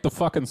even write the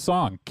fucking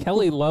song.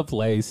 Kelly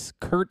Lovelace,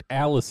 Kurt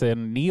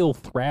Allison, Neil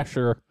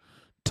Thrasher,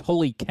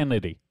 Tully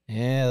Kennedy.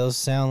 Yeah, those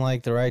sound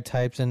like the right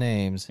types of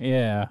names.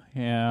 Yeah.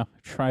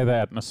 Try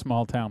that in a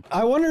small town.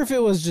 I wonder if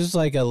it was just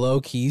like a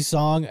low-key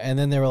song, and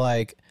then they were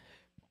like,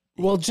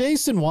 well,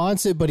 Jason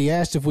wants it, but he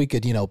asked if we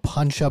could,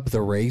 punch up the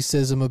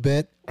racism a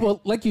bit.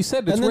 Well, like you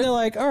said, it's And then they're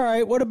like, all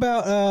right, what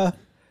about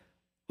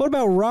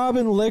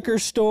robbing liquor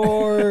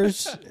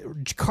stores,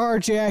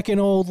 carjacking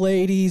old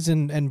ladies,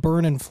 and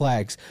burning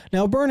flags?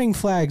 Now, burning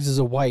flags is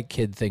a white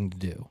kid thing to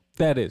do.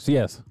 that is,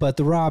 yes. But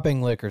the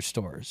robbing liquor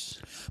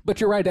stores. But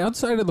you're right.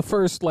 Outside of the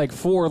first,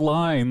 4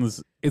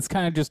 lines, it's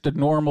kind of just a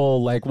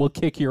normal, we'll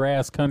kick your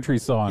ass country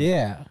song.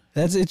 Yeah.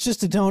 It's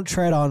just a don't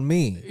tread on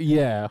me.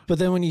 Yeah. But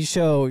then when you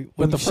show...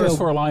 But the first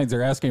 4 lines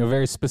are asking a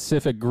very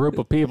specific group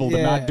of people to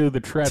not do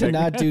the treading. To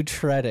not do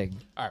treading.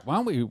 All right, why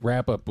don't we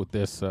wrap up with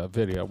this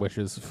video, which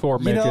is 4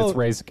 midgets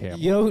raise a camel.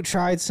 You know who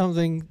tried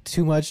something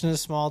too much in a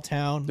small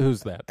town?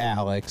 Who's that?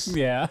 Alex.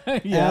 Yeah.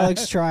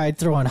 Alex tried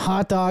throwing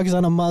hot dogs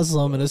on a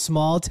Muslim in a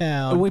small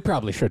town. We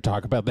probably should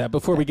talk about that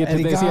before we get and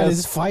to he this. got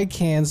his fight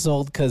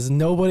canceled because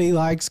nobody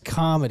likes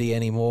comedy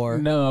anymore.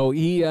 No,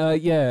 he,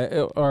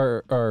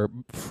 our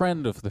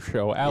friend of the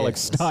show,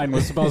 Alex Stein,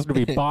 was supposed to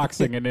be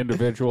boxing an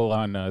individual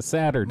on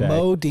Saturday.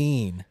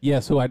 Modine.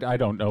 Yes, who I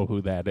don't know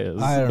who that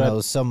is. I don't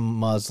know, some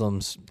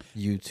Muslim's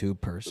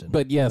YouTube person.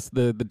 But yes,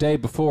 the day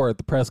before at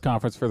the press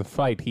conference for the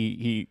fight,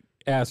 he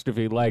asked if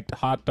he liked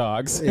hot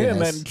dogs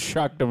and then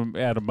chucked them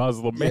at a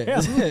Muslim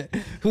man.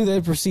 Who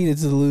then proceeded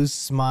to lose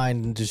his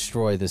mind and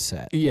destroy the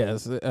set.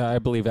 Yes, I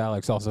believe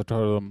Alex also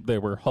told them they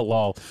were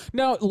halal.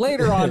 Now,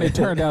 later on, it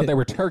turned out they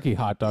were turkey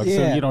hot dogs,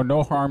 so,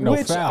 no harm, no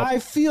Which foul. I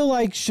feel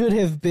like should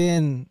have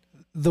been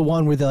the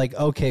one where they're like,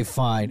 okay,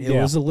 fine, it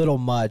was a little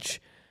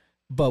much,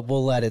 but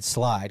we'll let it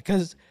slide.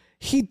 Because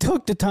he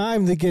took the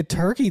time to get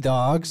turkey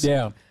dogs.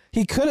 Yeah.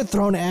 He could have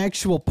thrown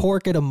actual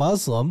pork at a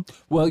Muslim.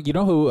 Well, you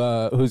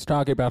know who's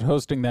talking about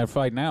hosting that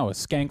fight now? Is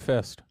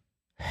Skankfest.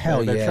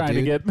 Hell They're yeah, trying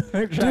dude. to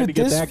get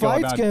This that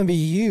going fight's on. going to be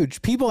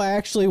huge. People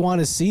actually want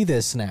to see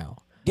this now.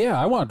 Yeah,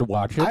 I wanted to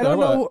watch it. I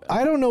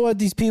don't know what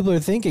these people are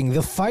thinking.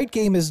 The fight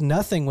game is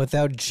nothing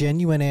without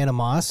genuine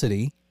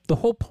animosity. The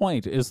whole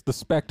point is the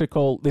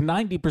spectacle. The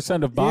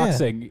 90% of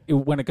boxing,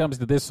 when it comes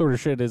to this sort of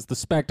shit, is the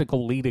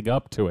spectacle leading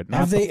up to it. Not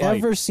Have they the fight.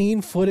 ever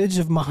seen footage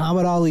of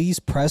Muhammad Ali's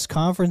press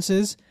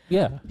conferences?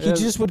 Yeah. He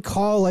just would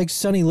call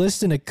Sonny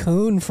Liston a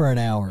coon for an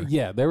hour.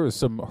 Yeah, there was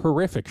some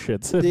horrific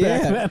shit back Yeah.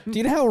 then. Do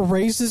you know how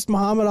racist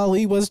Muhammad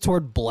Ali was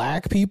toward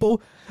black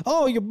people?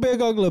 Oh, you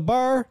big ugly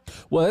bar.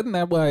 Well, isn't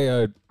that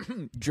why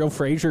Joe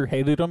Frazier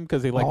hated him?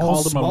 Because he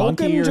called him a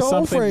monkey smoking or Joe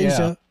something? Frazier.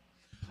 Yeah.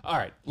 All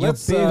right. You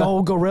Let's, big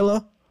old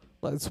gorilla.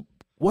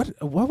 what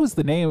was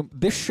the name?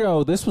 This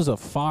show, this was a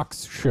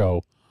Fox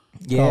show.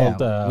 Yeah,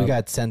 called, we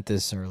got sent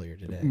this earlier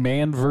today.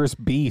 Man vs.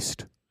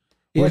 Beast.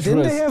 Yeah, which didn't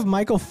was- they have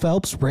Michael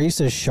Phelps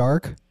race a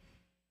shark?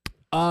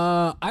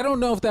 I don't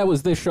know if that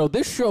was this show.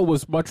 This show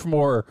was much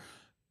more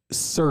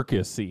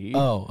circusy.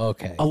 Oh,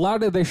 okay. A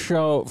lot of this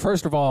show,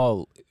 first of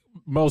all,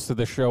 most of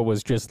the show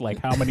was just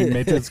how many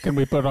midgets can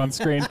we put on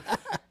screen?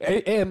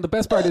 And the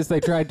best part is they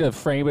tried to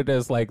frame it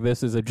as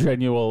this is a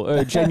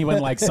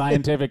genuine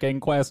scientific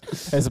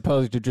inquest as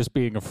opposed to just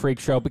being a freak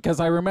show. Because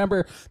I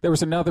remember there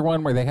was another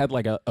one where they had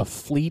a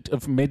fleet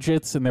of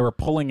midgets and they were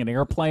pulling an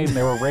airplane.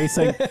 They were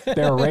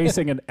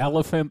racing an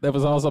elephant that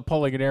was also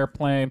pulling an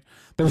airplane.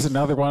 There was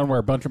another one where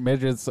a bunch of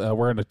midgets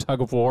were in a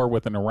tug of war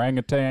with an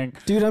orangutan.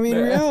 Dude, I mean,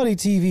 reality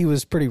TV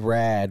was pretty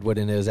rad when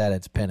it was at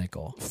its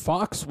pinnacle.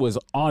 Fox was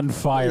on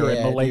fire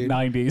in the late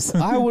 90s.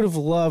 I would have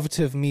loved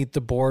to meet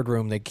the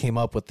boardroom that came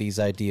up with these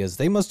ideas.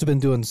 They must have been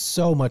doing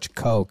so much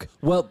coke.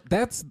 Well,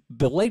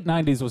 the late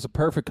 90s was a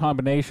perfect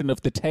combination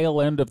of the tail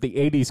end of the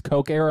 80s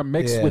Coke era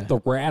mixed with the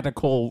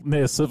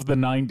radicalness of the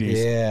 90s.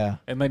 Yeah.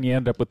 And then you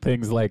end up with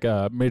things like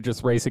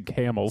midgets racing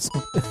camels.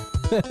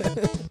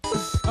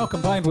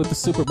 Combined with the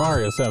Super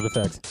Mario sound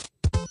effects.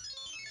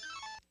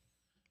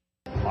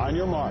 On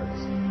your marks.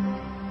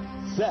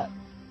 Set.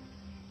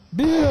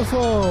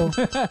 Beautiful.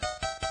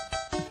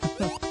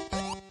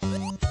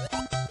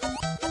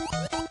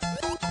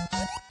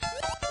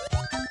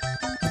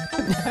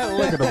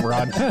 Look at him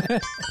run.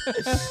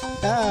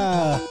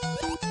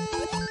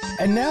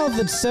 And now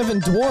the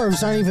 7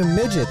 dwarves aren't even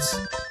midgets.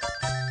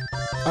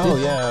 Oh,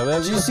 yeah.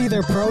 Did you see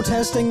they're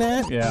protesting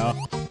that? Yeah.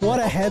 What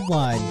a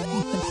headline.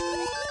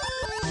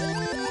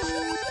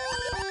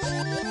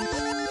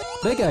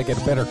 They gotta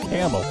get a better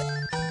camel.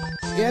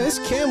 Yeah, this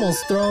camel's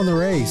throwing the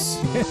race.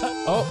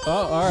 Oh,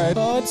 all right.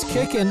 Oh, it's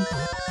kicking.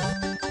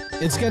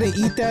 It's gonna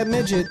eat that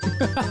midget.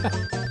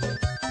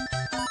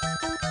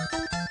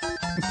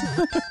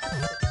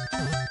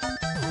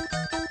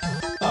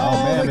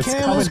 Oh, man, the it's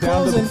camel's coming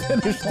down to the closing.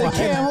 finish The line.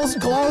 camel's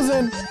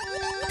closing.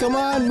 Come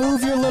on,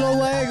 move your little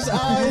legs.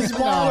 Oh, he's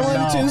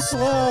waddling no. too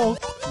slow.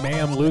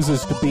 Man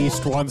loses to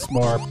Beast once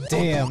more.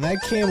 Damn,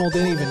 that camel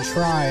didn't even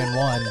try and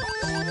won.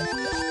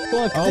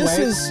 Look, Oh, this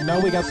wait. is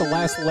No, we got the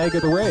last leg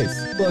of the race.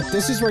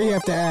 this is where you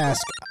have to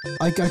ask.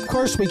 Of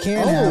course we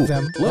can have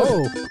them. Look.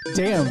 Oh,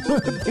 Damn.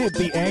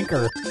 The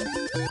anchor.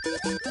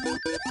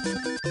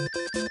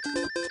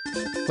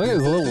 Look at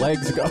his little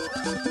legs go.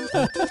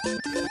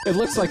 It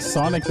looks like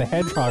Sonic the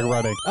Hedgehog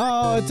running.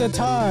 Oh, it's a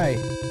tie.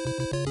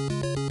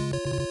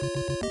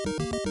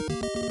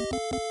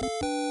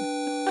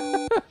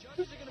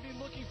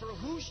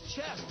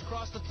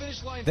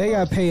 They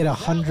got paid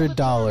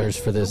 $100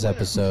 for this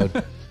episode.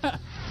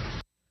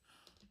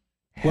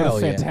 What Hell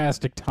a yeah.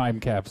 fantastic time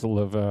capsule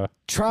of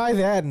Try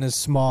that in a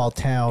small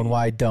town,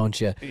 why don't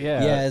you?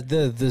 Yeah. Yeah,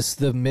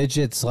 the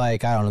midgets,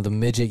 like, I don't know, the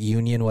midget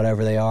union,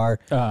 whatever they are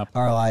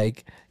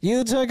like,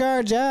 you took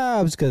our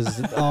jobs, because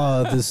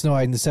the Snow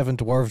White and the Seven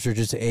Dwarfs are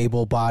just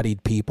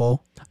able-bodied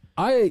people.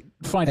 I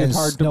find And it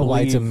hard to Snow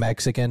White's a believe.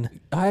 Mexican.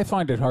 I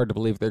find it hard to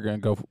believe they're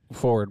going to go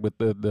forward with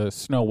the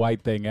Snow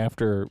White thing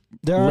after.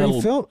 They're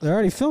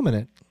already filming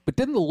it. But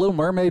didn't the Little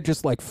Mermaid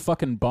just like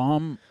fucking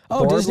bomb? Oh,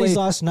 horribly? Disney's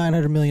lost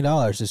 $900 million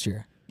this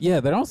year. Yeah,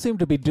 they don't seem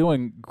to be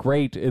doing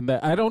great in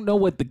that. I don't know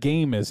what the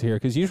game is here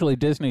because usually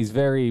Disney's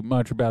very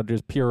much about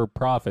just pure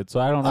profit. So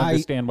I don't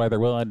understand why they're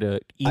willing to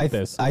eat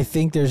this. I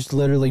think there's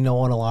literally no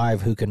one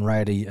alive who can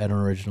write an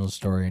original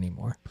story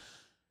anymore.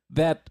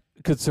 That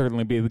could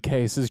certainly be the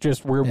case. It's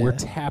just we're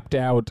tapped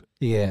out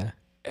Yeah.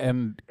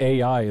 and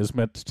AI is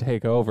meant to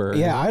take over.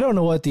 Yeah, I don't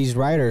know what these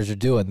writers are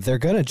doing. They're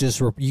going to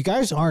just... you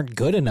guys aren't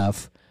good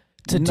enough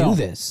to do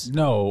this.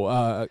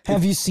 No.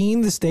 Have you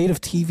seen the state of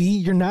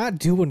TV? You're not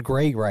doing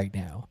great right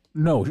now.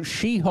 No,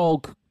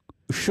 She-Hulk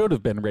should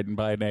have been written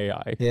by an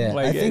AI. Yeah,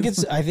 Like,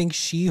 I think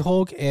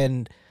She-Hulk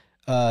and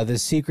the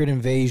Secret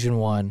Invasion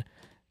one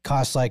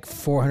cost like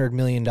 $400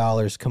 million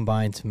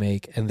combined to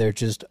make, and they're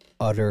just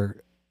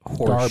utter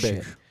horse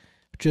garbage. shit.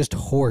 Just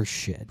horse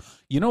shit.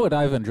 You know what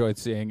I've enjoyed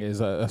seeing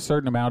is a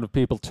certain amount of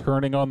people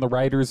turning on the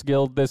Writers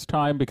Guild this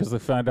time because they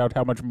found out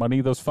how much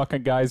money those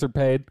fucking guys are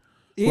paid.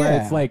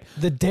 Where it's like,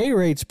 the day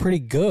rate's pretty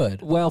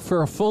good. well,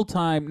 for a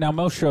full-time, now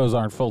most shows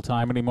aren't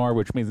full-time anymore,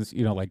 which means,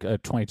 like a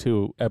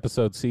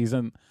 22-episode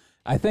season.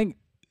 I think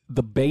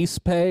the base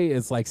pay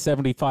is like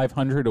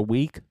 $7,500 a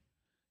week.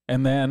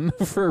 And then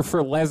for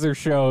lesser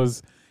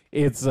shows,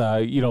 it's,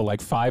 like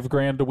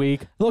 $5,000 a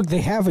week. Look,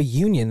 they have a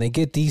union. They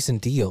get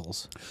decent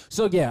deals.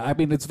 So, yeah, I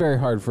mean, it's very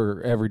hard for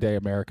everyday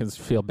Americans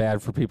to feel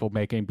bad for people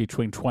making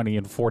between $20,000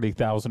 and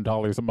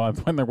 $40,000 a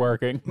month when they're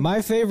working.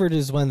 My favorite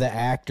is when the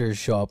actors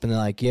show up and they're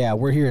like, yeah,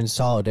 we're here in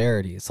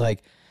solidarity. It's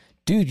like,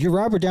 dude, you're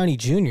Robert Downey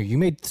Jr. You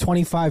made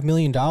 $25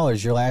 million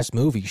your last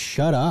movie.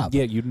 Shut up.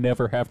 Yeah, you'd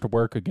never have to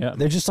work again.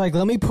 They're just like,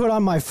 let me put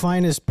on my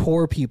finest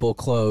poor people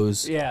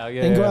clothes. Yeah.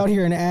 And go out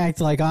here and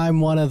act like I'm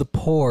one of the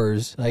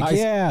poors.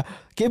 Like,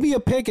 give me a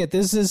picket.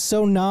 This is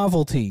so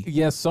novelty.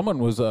 Yes, someone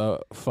was, I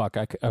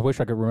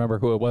wish I could remember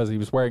who it was. He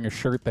was wearing a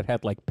shirt that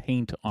had, like,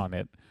 paint on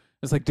it.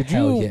 It's like, did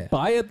Hell you yeah.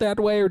 buy it that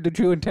way, or did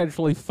you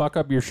intentionally fuck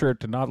up your shirt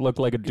to not look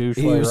like a douche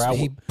while you're out?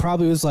 He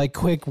probably was like,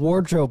 quick,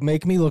 wardrobe,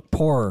 make me look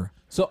poorer.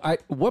 So,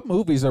 what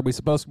movies are we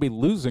supposed to be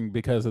losing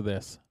because of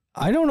this?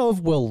 I don't know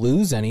if we'll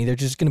lose any. They're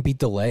just going to be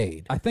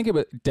delayed. I think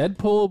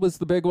Deadpool was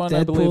the big one,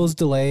 I believe. Deadpool's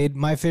delayed.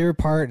 My favorite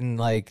part, and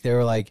like they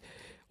were like,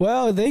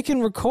 well, they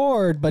can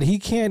record, but he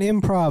can't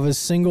improv a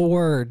single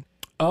word.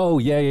 Oh,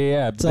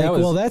 yeah. It's like,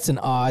 well, that's an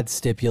odd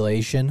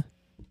stipulation.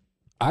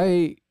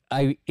 I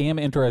am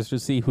interested to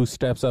see who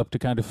steps up to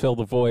kind of fill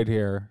the void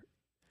here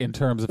in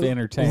terms of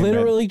entertainment.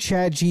 Literally,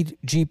 Chat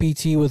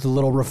GPT with a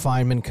little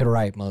refinement could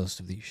write most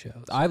of these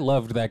shows. I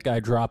loved that guy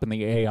dropping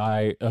the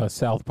AI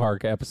South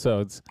Park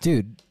episodes.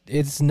 Dude,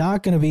 it's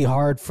not going to be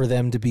hard for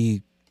them to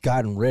be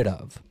gotten rid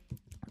of.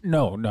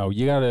 No,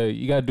 you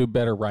gotta do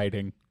better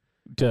writing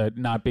to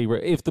not be.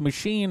 If the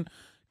machine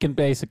can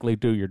basically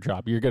do your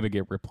job, you're gonna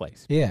get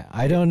replaced. Yeah,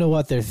 I don't know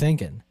what they're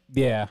thinking.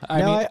 Yeah,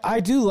 I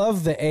do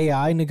love the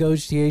AI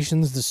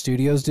negotiations the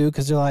studios do,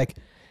 because they're like,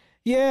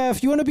 yeah,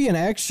 if you want to be an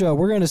extra,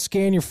 we're going to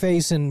scan your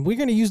face and we're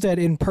going to use that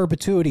in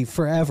perpetuity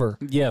forever.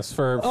 yes,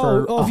 for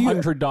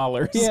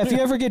 $100. Yeah, if you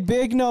ever get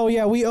big,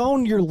 we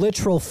own your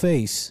literal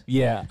face.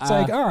 Yeah, It's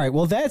like, all right,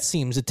 well, that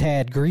seems a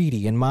tad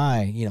greedy in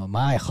my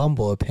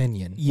humble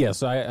opinion.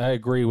 yes, I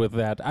agree with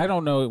that. I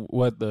don't know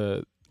what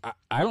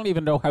I don't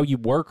even know how you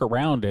work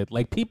around it.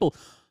 Like people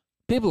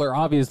are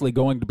obviously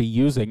going to be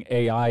using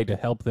AI to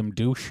help them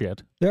do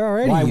shit. They're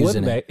already Why using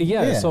wouldn't it. they?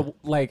 Yeah, so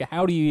like,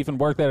 how do you even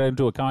work that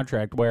into a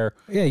contract where?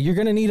 Yeah, you're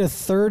going to need a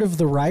third of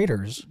the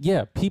writers.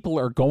 Yeah, people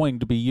are going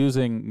to be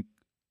using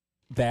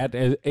that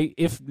as,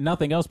 if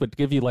nothing else, but to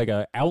give you like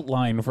a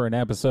outline for an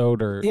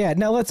episode or. Yeah,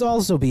 now let's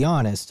also be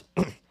honest.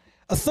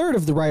 A third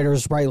of the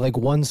writers write like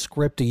one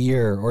script a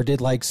year or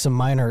did like some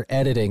minor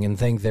editing and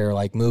think they're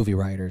like movie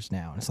writers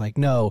now. It's like,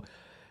 no,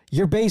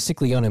 you're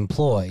basically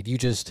unemployed. You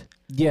just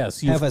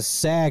have a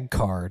SAG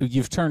card.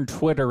 You've turned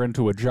Twitter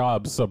into a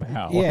job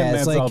somehow. Yeah, and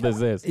it's that's like, all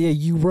this is. Yeah,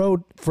 you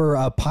wrote for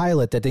a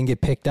pilot that didn't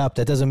get picked up.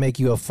 That doesn't make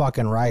you a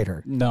fucking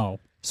writer. No.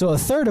 So a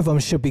third of them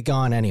should be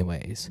gone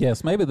anyways.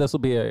 Yes, maybe this will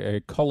be a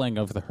culling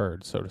of the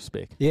herd, so to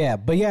speak. Yeah,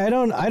 but yeah, I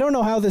don't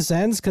know how this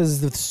ends because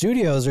the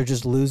studios are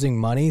just losing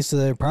money, so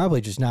they're probably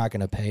just not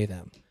going to pay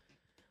them.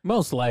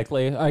 Most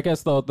likely. I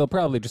guess they'll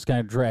probably just kind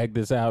of drag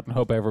this out and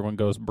hope everyone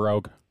goes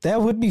broke.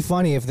 That would be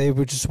funny if they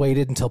would just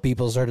waited until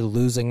people started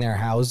losing their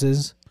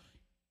houses.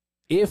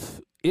 If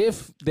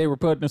if they were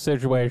put in a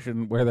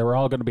situation where they were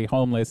all going to be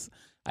homeless,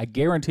 I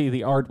guarantee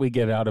the art we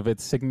get out of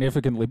it's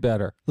significantly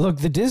better. Look,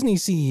 the Disney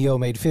CEO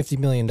made $50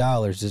 million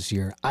this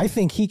year. I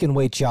think he can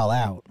wait y'all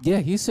out. Yeah,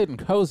 he's sitting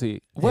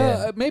cozy.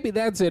 Well, Yeah. maybe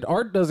that's it.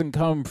 Art doesn't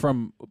come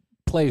from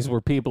place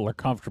where people are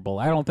comfortable.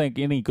 I don't think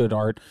any good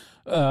art.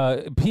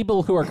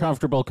 People who are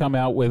comfortable come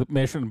out with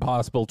Mission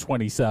Impossible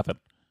 27.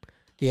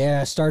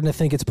 Yeah, starting to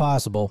think it's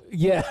possible.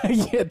 Yeah,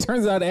 it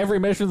turns out every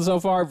mission so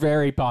far,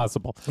 very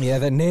possible. Yeah,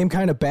 that name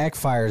kind of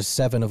backfires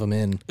 7 of them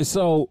in.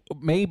 So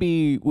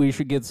maybe we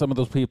should get some of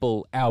those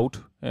people out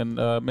and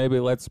maybe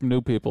let some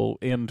new people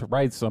in to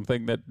write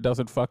something that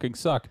doesn't fucking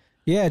suck.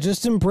 Yeah,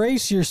 just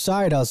embrace your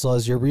side hustle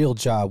as your real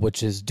job,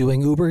 which is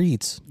doing Uber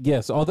Eats.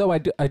 Yes, although I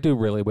do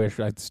really wish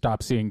I'd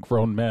stop seeing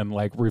grown men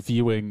like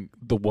reviewing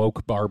the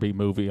woke Barbie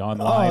movie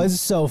online. Oh, it's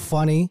so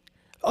funny.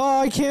 Oh,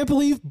 I can't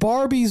believe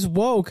Barbie's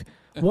woke.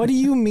 What do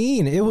you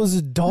mean? It was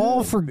a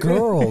doll for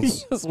girls.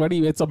 Yes,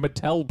 it's a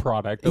Mattel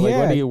product. Like,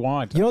 what do you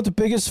want? You know what the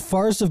biggest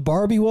farce of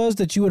Barbie was?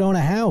 That you would own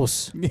a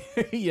house.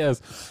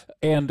 Yes,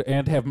 and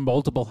have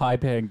multiple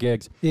high-paying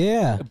gigs.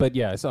 Yeah. But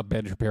yeah, I saw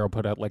Ben Shapiro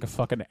put out like a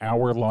fucking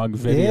hour-long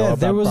video about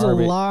there was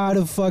Barbie. a lot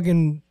of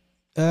fucking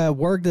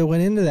work that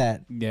went into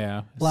that.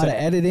 Yeah. A lot of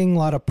editing, a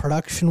lot of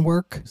production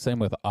work. Same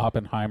with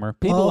Oppenheimer.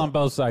 People on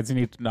both sides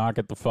need to knock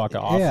it the fuck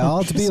off. Yeah,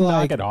 I'll Just be knock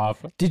like, it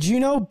off. Did you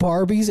know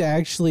Barbie's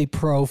actually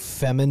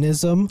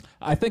pro-feminism?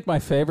 I think my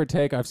favorite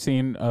take I've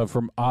seen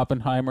from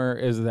Oppenheimer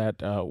is that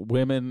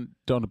women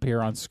don't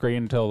appear on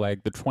screen until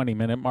like the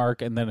 20-minute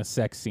mark, and then a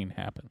sex scene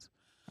happens.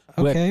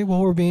 Okay,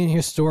 well, we're being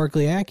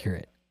historically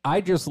accurate. I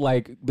just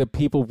like that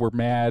people were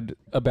mad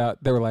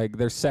about, they're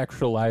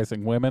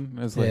sexualizing women.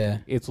 It's like, Yeah.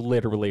 it's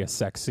literally a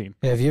sex scene.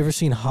 Have you ever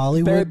seen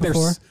Hollywood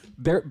before?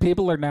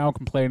 People are now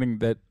complaining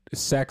that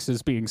sex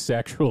is being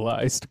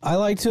sexualized. I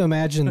like to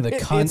imagine the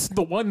It's cunt.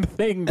 the one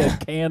thing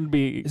that can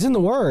be. It's in the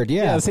word,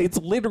 yeah. Yes, it's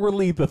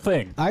literally the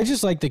thing. I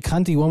just like the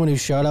cunty woman who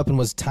shut up and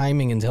was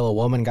timing until a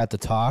woman got to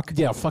talk.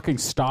 Yeah, fucking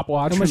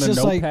stopwatch It and was a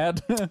just like-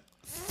 notepad.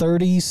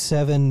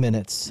 37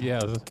 minutes.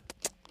 Yeah.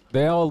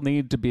 They all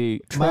need to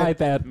be. Try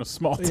that in a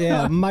small town.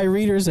 Yeah, my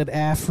readers at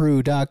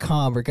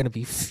afru.com are going to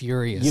be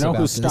furious. You know about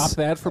who this. stopped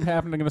that from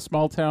happening in a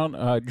small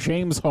town?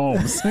 James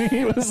Holmes.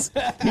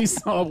 He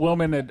saw a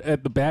woman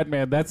at the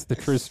Batman. That's the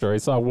true story. He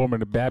saw a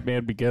woman at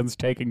Batman Begins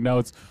taking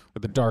notes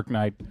with the Dark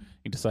Knight.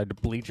 He decided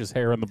to bleach his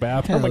hair in the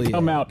bathroom Hell and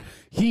come yeah. out.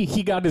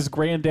 He got his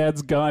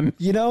granddad's gun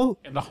You know,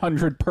 and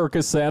 100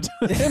 Percocet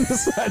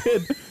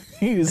and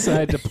he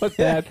decided to put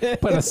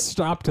a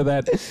stop to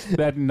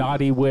that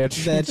naughty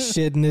witch. that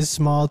shit in this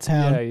small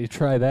town. Yeah, you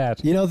try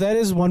that. You know, that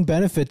is one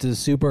benefit to the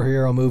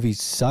superhero movies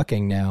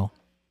sucking now.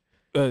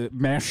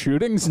 Mass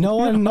shootings? No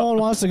one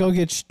wants to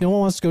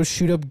go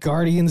shoot up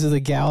Guardians of the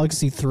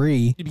Galaxy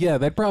 3. Yeah,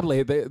 they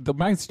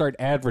might start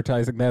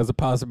advertising that as a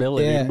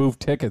possibility Yeah. and move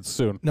tickets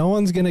soon. No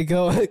one's gonna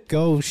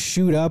go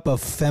shoot up a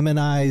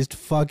feminized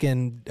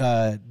fucking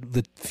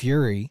the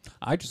Fury.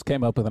 I just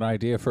came up with an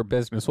idea for a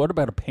business. What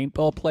about a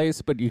paintball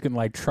place, but you can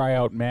like try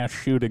out mass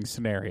shooting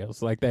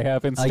scenarios like they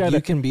have instead Like you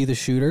of can be the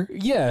shooter.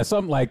 yeah,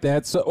 something like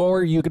that. So,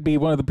 or you could be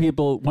one of the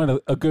people,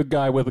 a good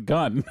guy with a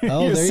gun.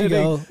 Oh, You're there you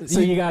go. So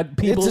you got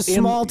people. It's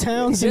a small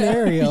town Yeah,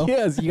 scenario.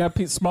 yes, you got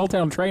small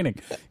town training.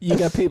 You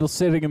got people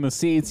sitting in the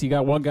seats. You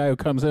got one guy who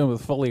comes in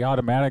with fully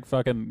automatic,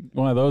 fucking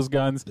one of those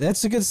guns.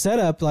 That's a good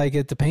setup, like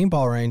at the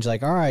paintball range.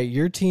 Like, all right,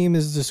 your team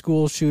is the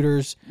school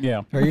shooters,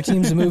 Yeah, or your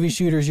team's the movie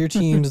shooters. Your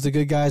team's the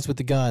good guys with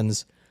the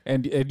guns.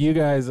 and you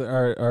guys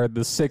are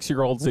the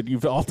 6-year-olds that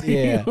you've all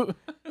Yeah.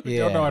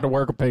 Yeah. don't know how to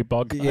work a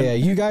paintball gun. Yeah,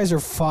 you guys are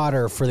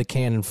fodder for the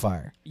cannon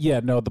fire. Yeah,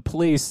 no, the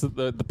police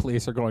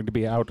are going to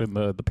be out in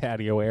the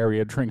patio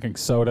area drinking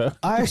soda.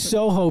 I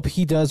so hope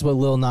he does what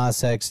Lil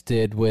Nas X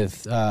did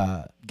with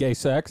Gay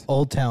sex?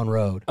 Old Town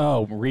Road.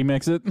 Oh,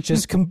 remix it?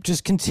 Just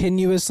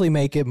continuously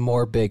make it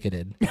more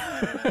bigoted.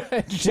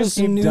 Just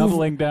keep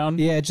doubling down?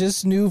 Yeah,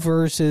 just new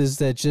verses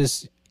that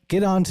just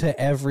get onto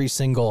every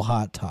single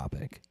hot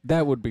topic.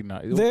 That would be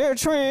nice. They're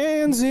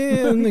trans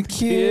in the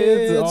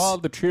kids. all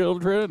the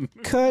children.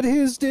 Cut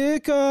his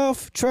dick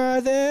off.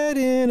 Try that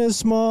in a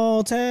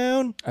small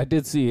town. I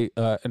did see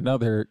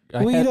another.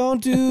 We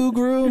don't do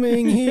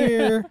grooming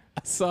here.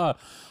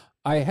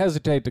 I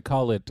hesitate to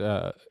call it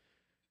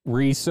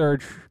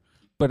research,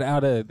 but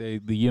out of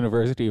the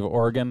University of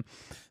Oregon,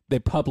 they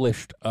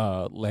published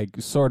like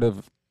sort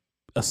of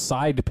a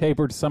side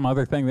paper to some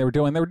other thing they were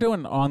doing. They were doing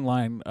an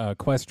online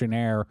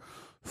questionnaire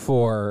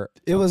for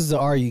It was the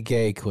Are You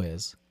Gay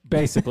quiz.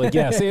 basically.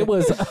 Yes, it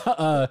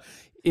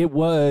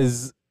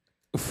was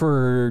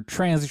for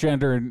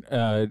transgender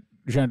and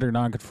gender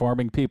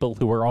nonconforming people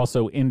who were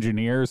also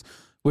engineers.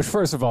 Which,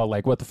 first of all,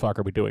 like, what the fuck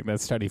are we doing that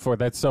study for?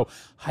 That's so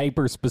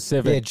hyper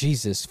specific. Yeah,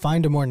 Jesus.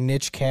 Find a more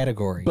niche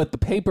category. But the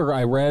paper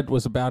I read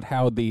was about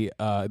how the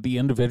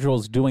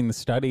individuals doing the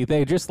study,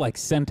 they just like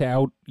sent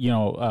out,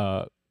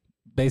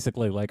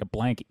 basically like a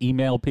blank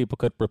email people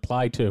could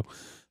reply to.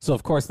 So,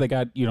 of course, they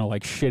got,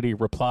 like shitty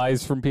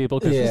replies from people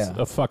because it's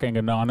a fucking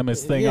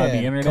anonymous thing on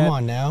the internet. Come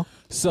on now.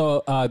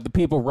 So the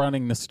people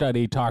running the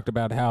study talked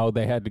about how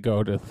they had to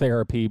go to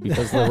therapy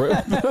because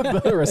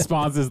the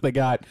responses they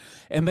got.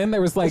 And then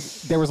there was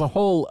a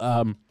whole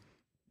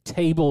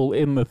table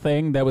in the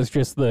thing that was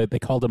just they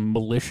called them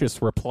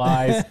malicious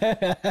replies.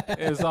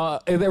 It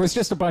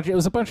was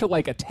a bunch of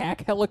like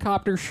attack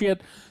helicopter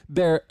shit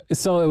there.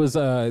 So it was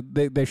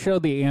they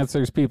showed the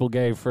answers people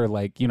gave for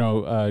like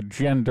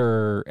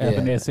gender,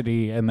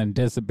 ethnicity, and then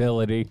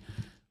disability.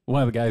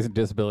 One of the guys in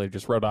disability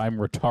just wrote "I'm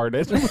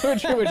retarded,"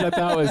 which I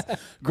thought was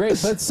great.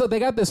 But so they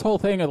got this whole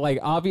thing of like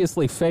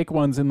obviously fake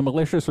ones in the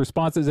malicious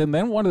responses, and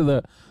then one of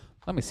the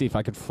let me see if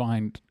I can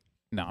find.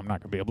 No, I'm not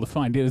going to be able to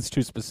find it. It's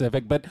too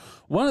specific. But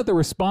one of the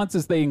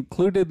responses they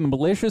included in the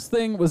malicious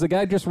thing was a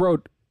guy just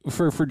wrote,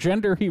 for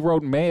gender, he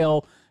wrote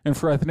male, and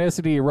for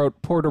ethnicity, he wrote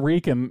Puerto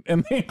Rican,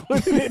 and they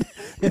included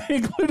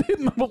it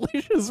in the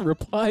malicious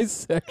replies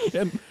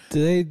section.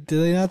 Do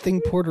they not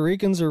think Puerto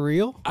Ricans are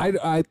real?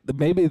 I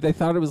maybe they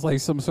thought it was like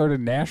some sort of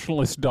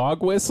nationalist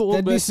dog whistle.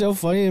 That'd be so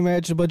funny to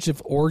imagine a bunch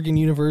of Oregon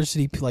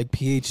University like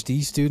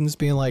PhD students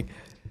being like,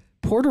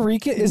 Puerto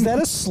Rican? Is that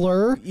a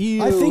slur?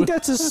 Ew. I think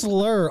that's a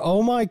slur.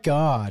 Oh my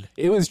God.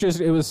 It was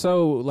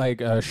so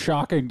like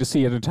shocking to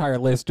see an entire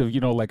list of,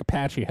 like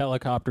Apache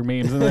helicopter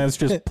memes, and then it's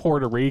just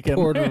Puerto Rican.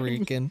 Puerto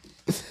Rican.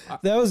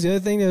 That was the other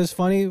thing that was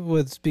funny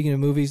with, speaking of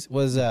movies,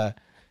 was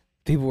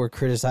people were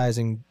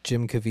criticizing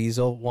Jim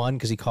Caviezel, one,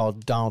 because he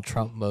called Donald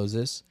Trump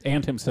Moses.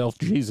 And himself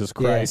Jesus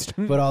Christ.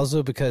 Yeah, but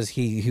also because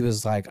he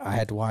was like, I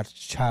had to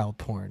watch child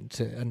porn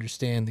to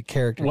understand the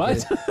character.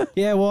 What?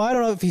 Yeah, well, I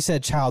don't know if he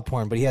said child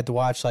porn, but he had to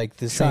watch like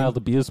the child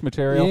abuse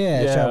material.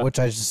 Yeah, which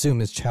I just assume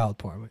is child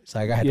porn. It's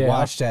like I had to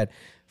watch that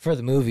for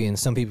the movie, and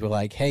some people were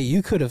like, hey,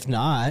 you could have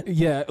not.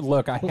 Yeah,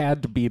 look, I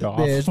had to beat off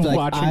like,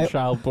 watching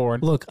child porn.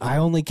 Look, I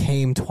only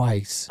came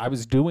twice. I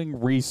was doing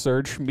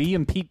research. Me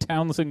and Pete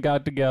Townsend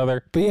got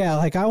together. But yeah,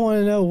 like I want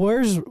to know,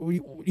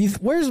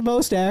 where's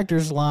most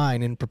actors'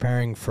 line in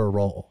preparing for a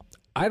role?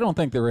 I don't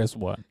think there is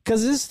one.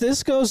 Because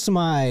this goes to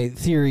my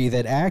theory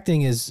that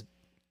acting is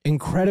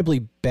incredibly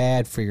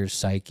bad for your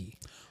psyche.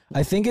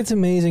 I think it's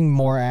amazing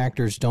more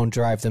actors don't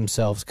drive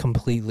themselves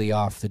completely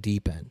off the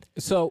deep end.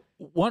 So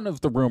one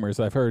of the rumors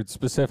I've heard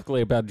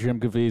specifically about Jim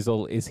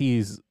Caviezel is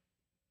he's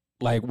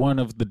like one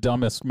of the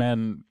dumbest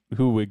men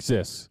who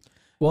exists.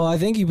 Well, I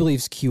think he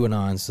believes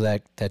QAnon, so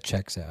that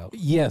checks out.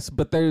 Yes,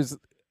 but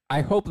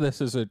I hope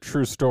this is a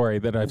true story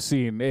that I've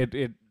seen.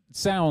 It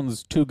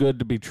sounds too good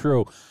to be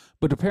true.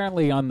 But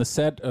apparently on the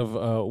set of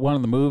one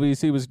of the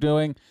movies he was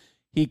doing,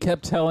 he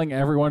kept telling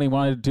everyone he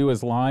wanted to do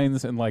his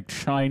lines in like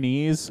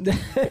Chinese,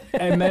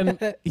 and then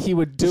he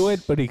would do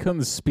it, but he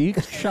couldn't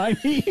speak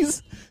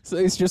Chinese, so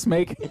he's just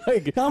making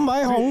like yeah,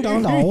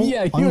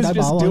 he was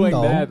just doing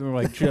that, and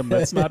like, Jim,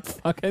 that's not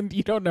fucking.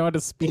 You don't know how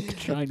to speak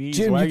Chinese.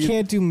 Jim, you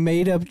can't do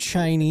made up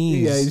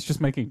Chinese. Yeah, he's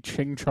just making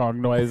ching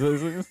chong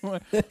noises.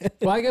 Well,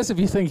 I guess if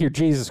you think you're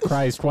Jesus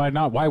Christ, why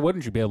not? Why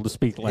wouldn't you be able to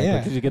speak language? Yeah.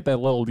 Because you get that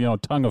little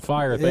tongue of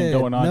fire thing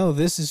going on. No,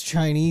 this is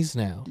Chinese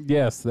now.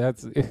 Yes,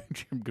 that's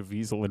Jim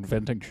Caviezel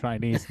inventing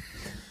Chinese.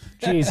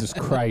 Jesus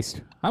Christ.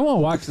 I want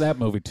to watch that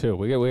movie too.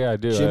 We gotta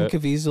do Jim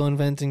Caviezel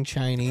inventing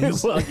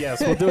Chinese. Well,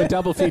 yes, we'll do a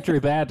double feature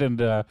of that and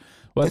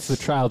what's the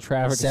child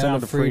traffic?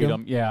 Sound of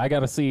Freedom. Yeah, I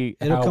gotta see.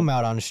 It'll come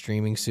out on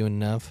streaming soon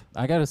enough.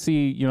 I gotta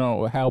see,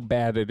 how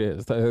bad it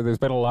is. There's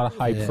been a lot of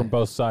hype from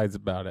both sides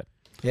about it.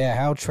 Yeah,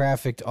 how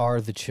trafficked are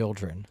the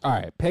children? All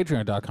right,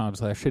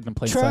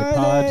 patreon.com/hiddenplainsightpod. Try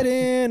that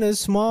in a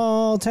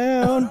small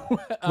town,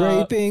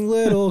 raping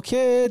little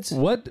kids.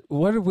 What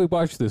did we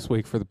watch this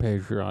week for the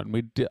Patreon?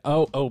 We did,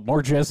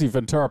 more Jesse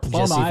Ventura,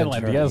 Plum Jesse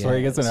Island, Ventura, where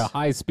he gets in a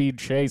high-speed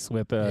chase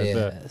with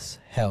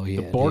hell yeah,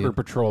 the border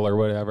patrol or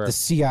whatever. The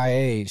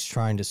CIA is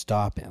trying to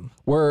stop him.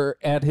 We're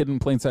at Hidden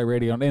Plainsight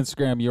Radio on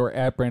Instagram. You're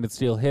at Brandon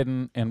Steele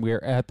Hidden, and we're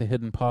at The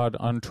Hidden Pod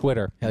on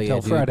Twitter. Hell Until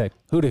yeah, dude. Friday.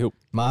 Hoo-de-hoo.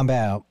 Mom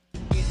out.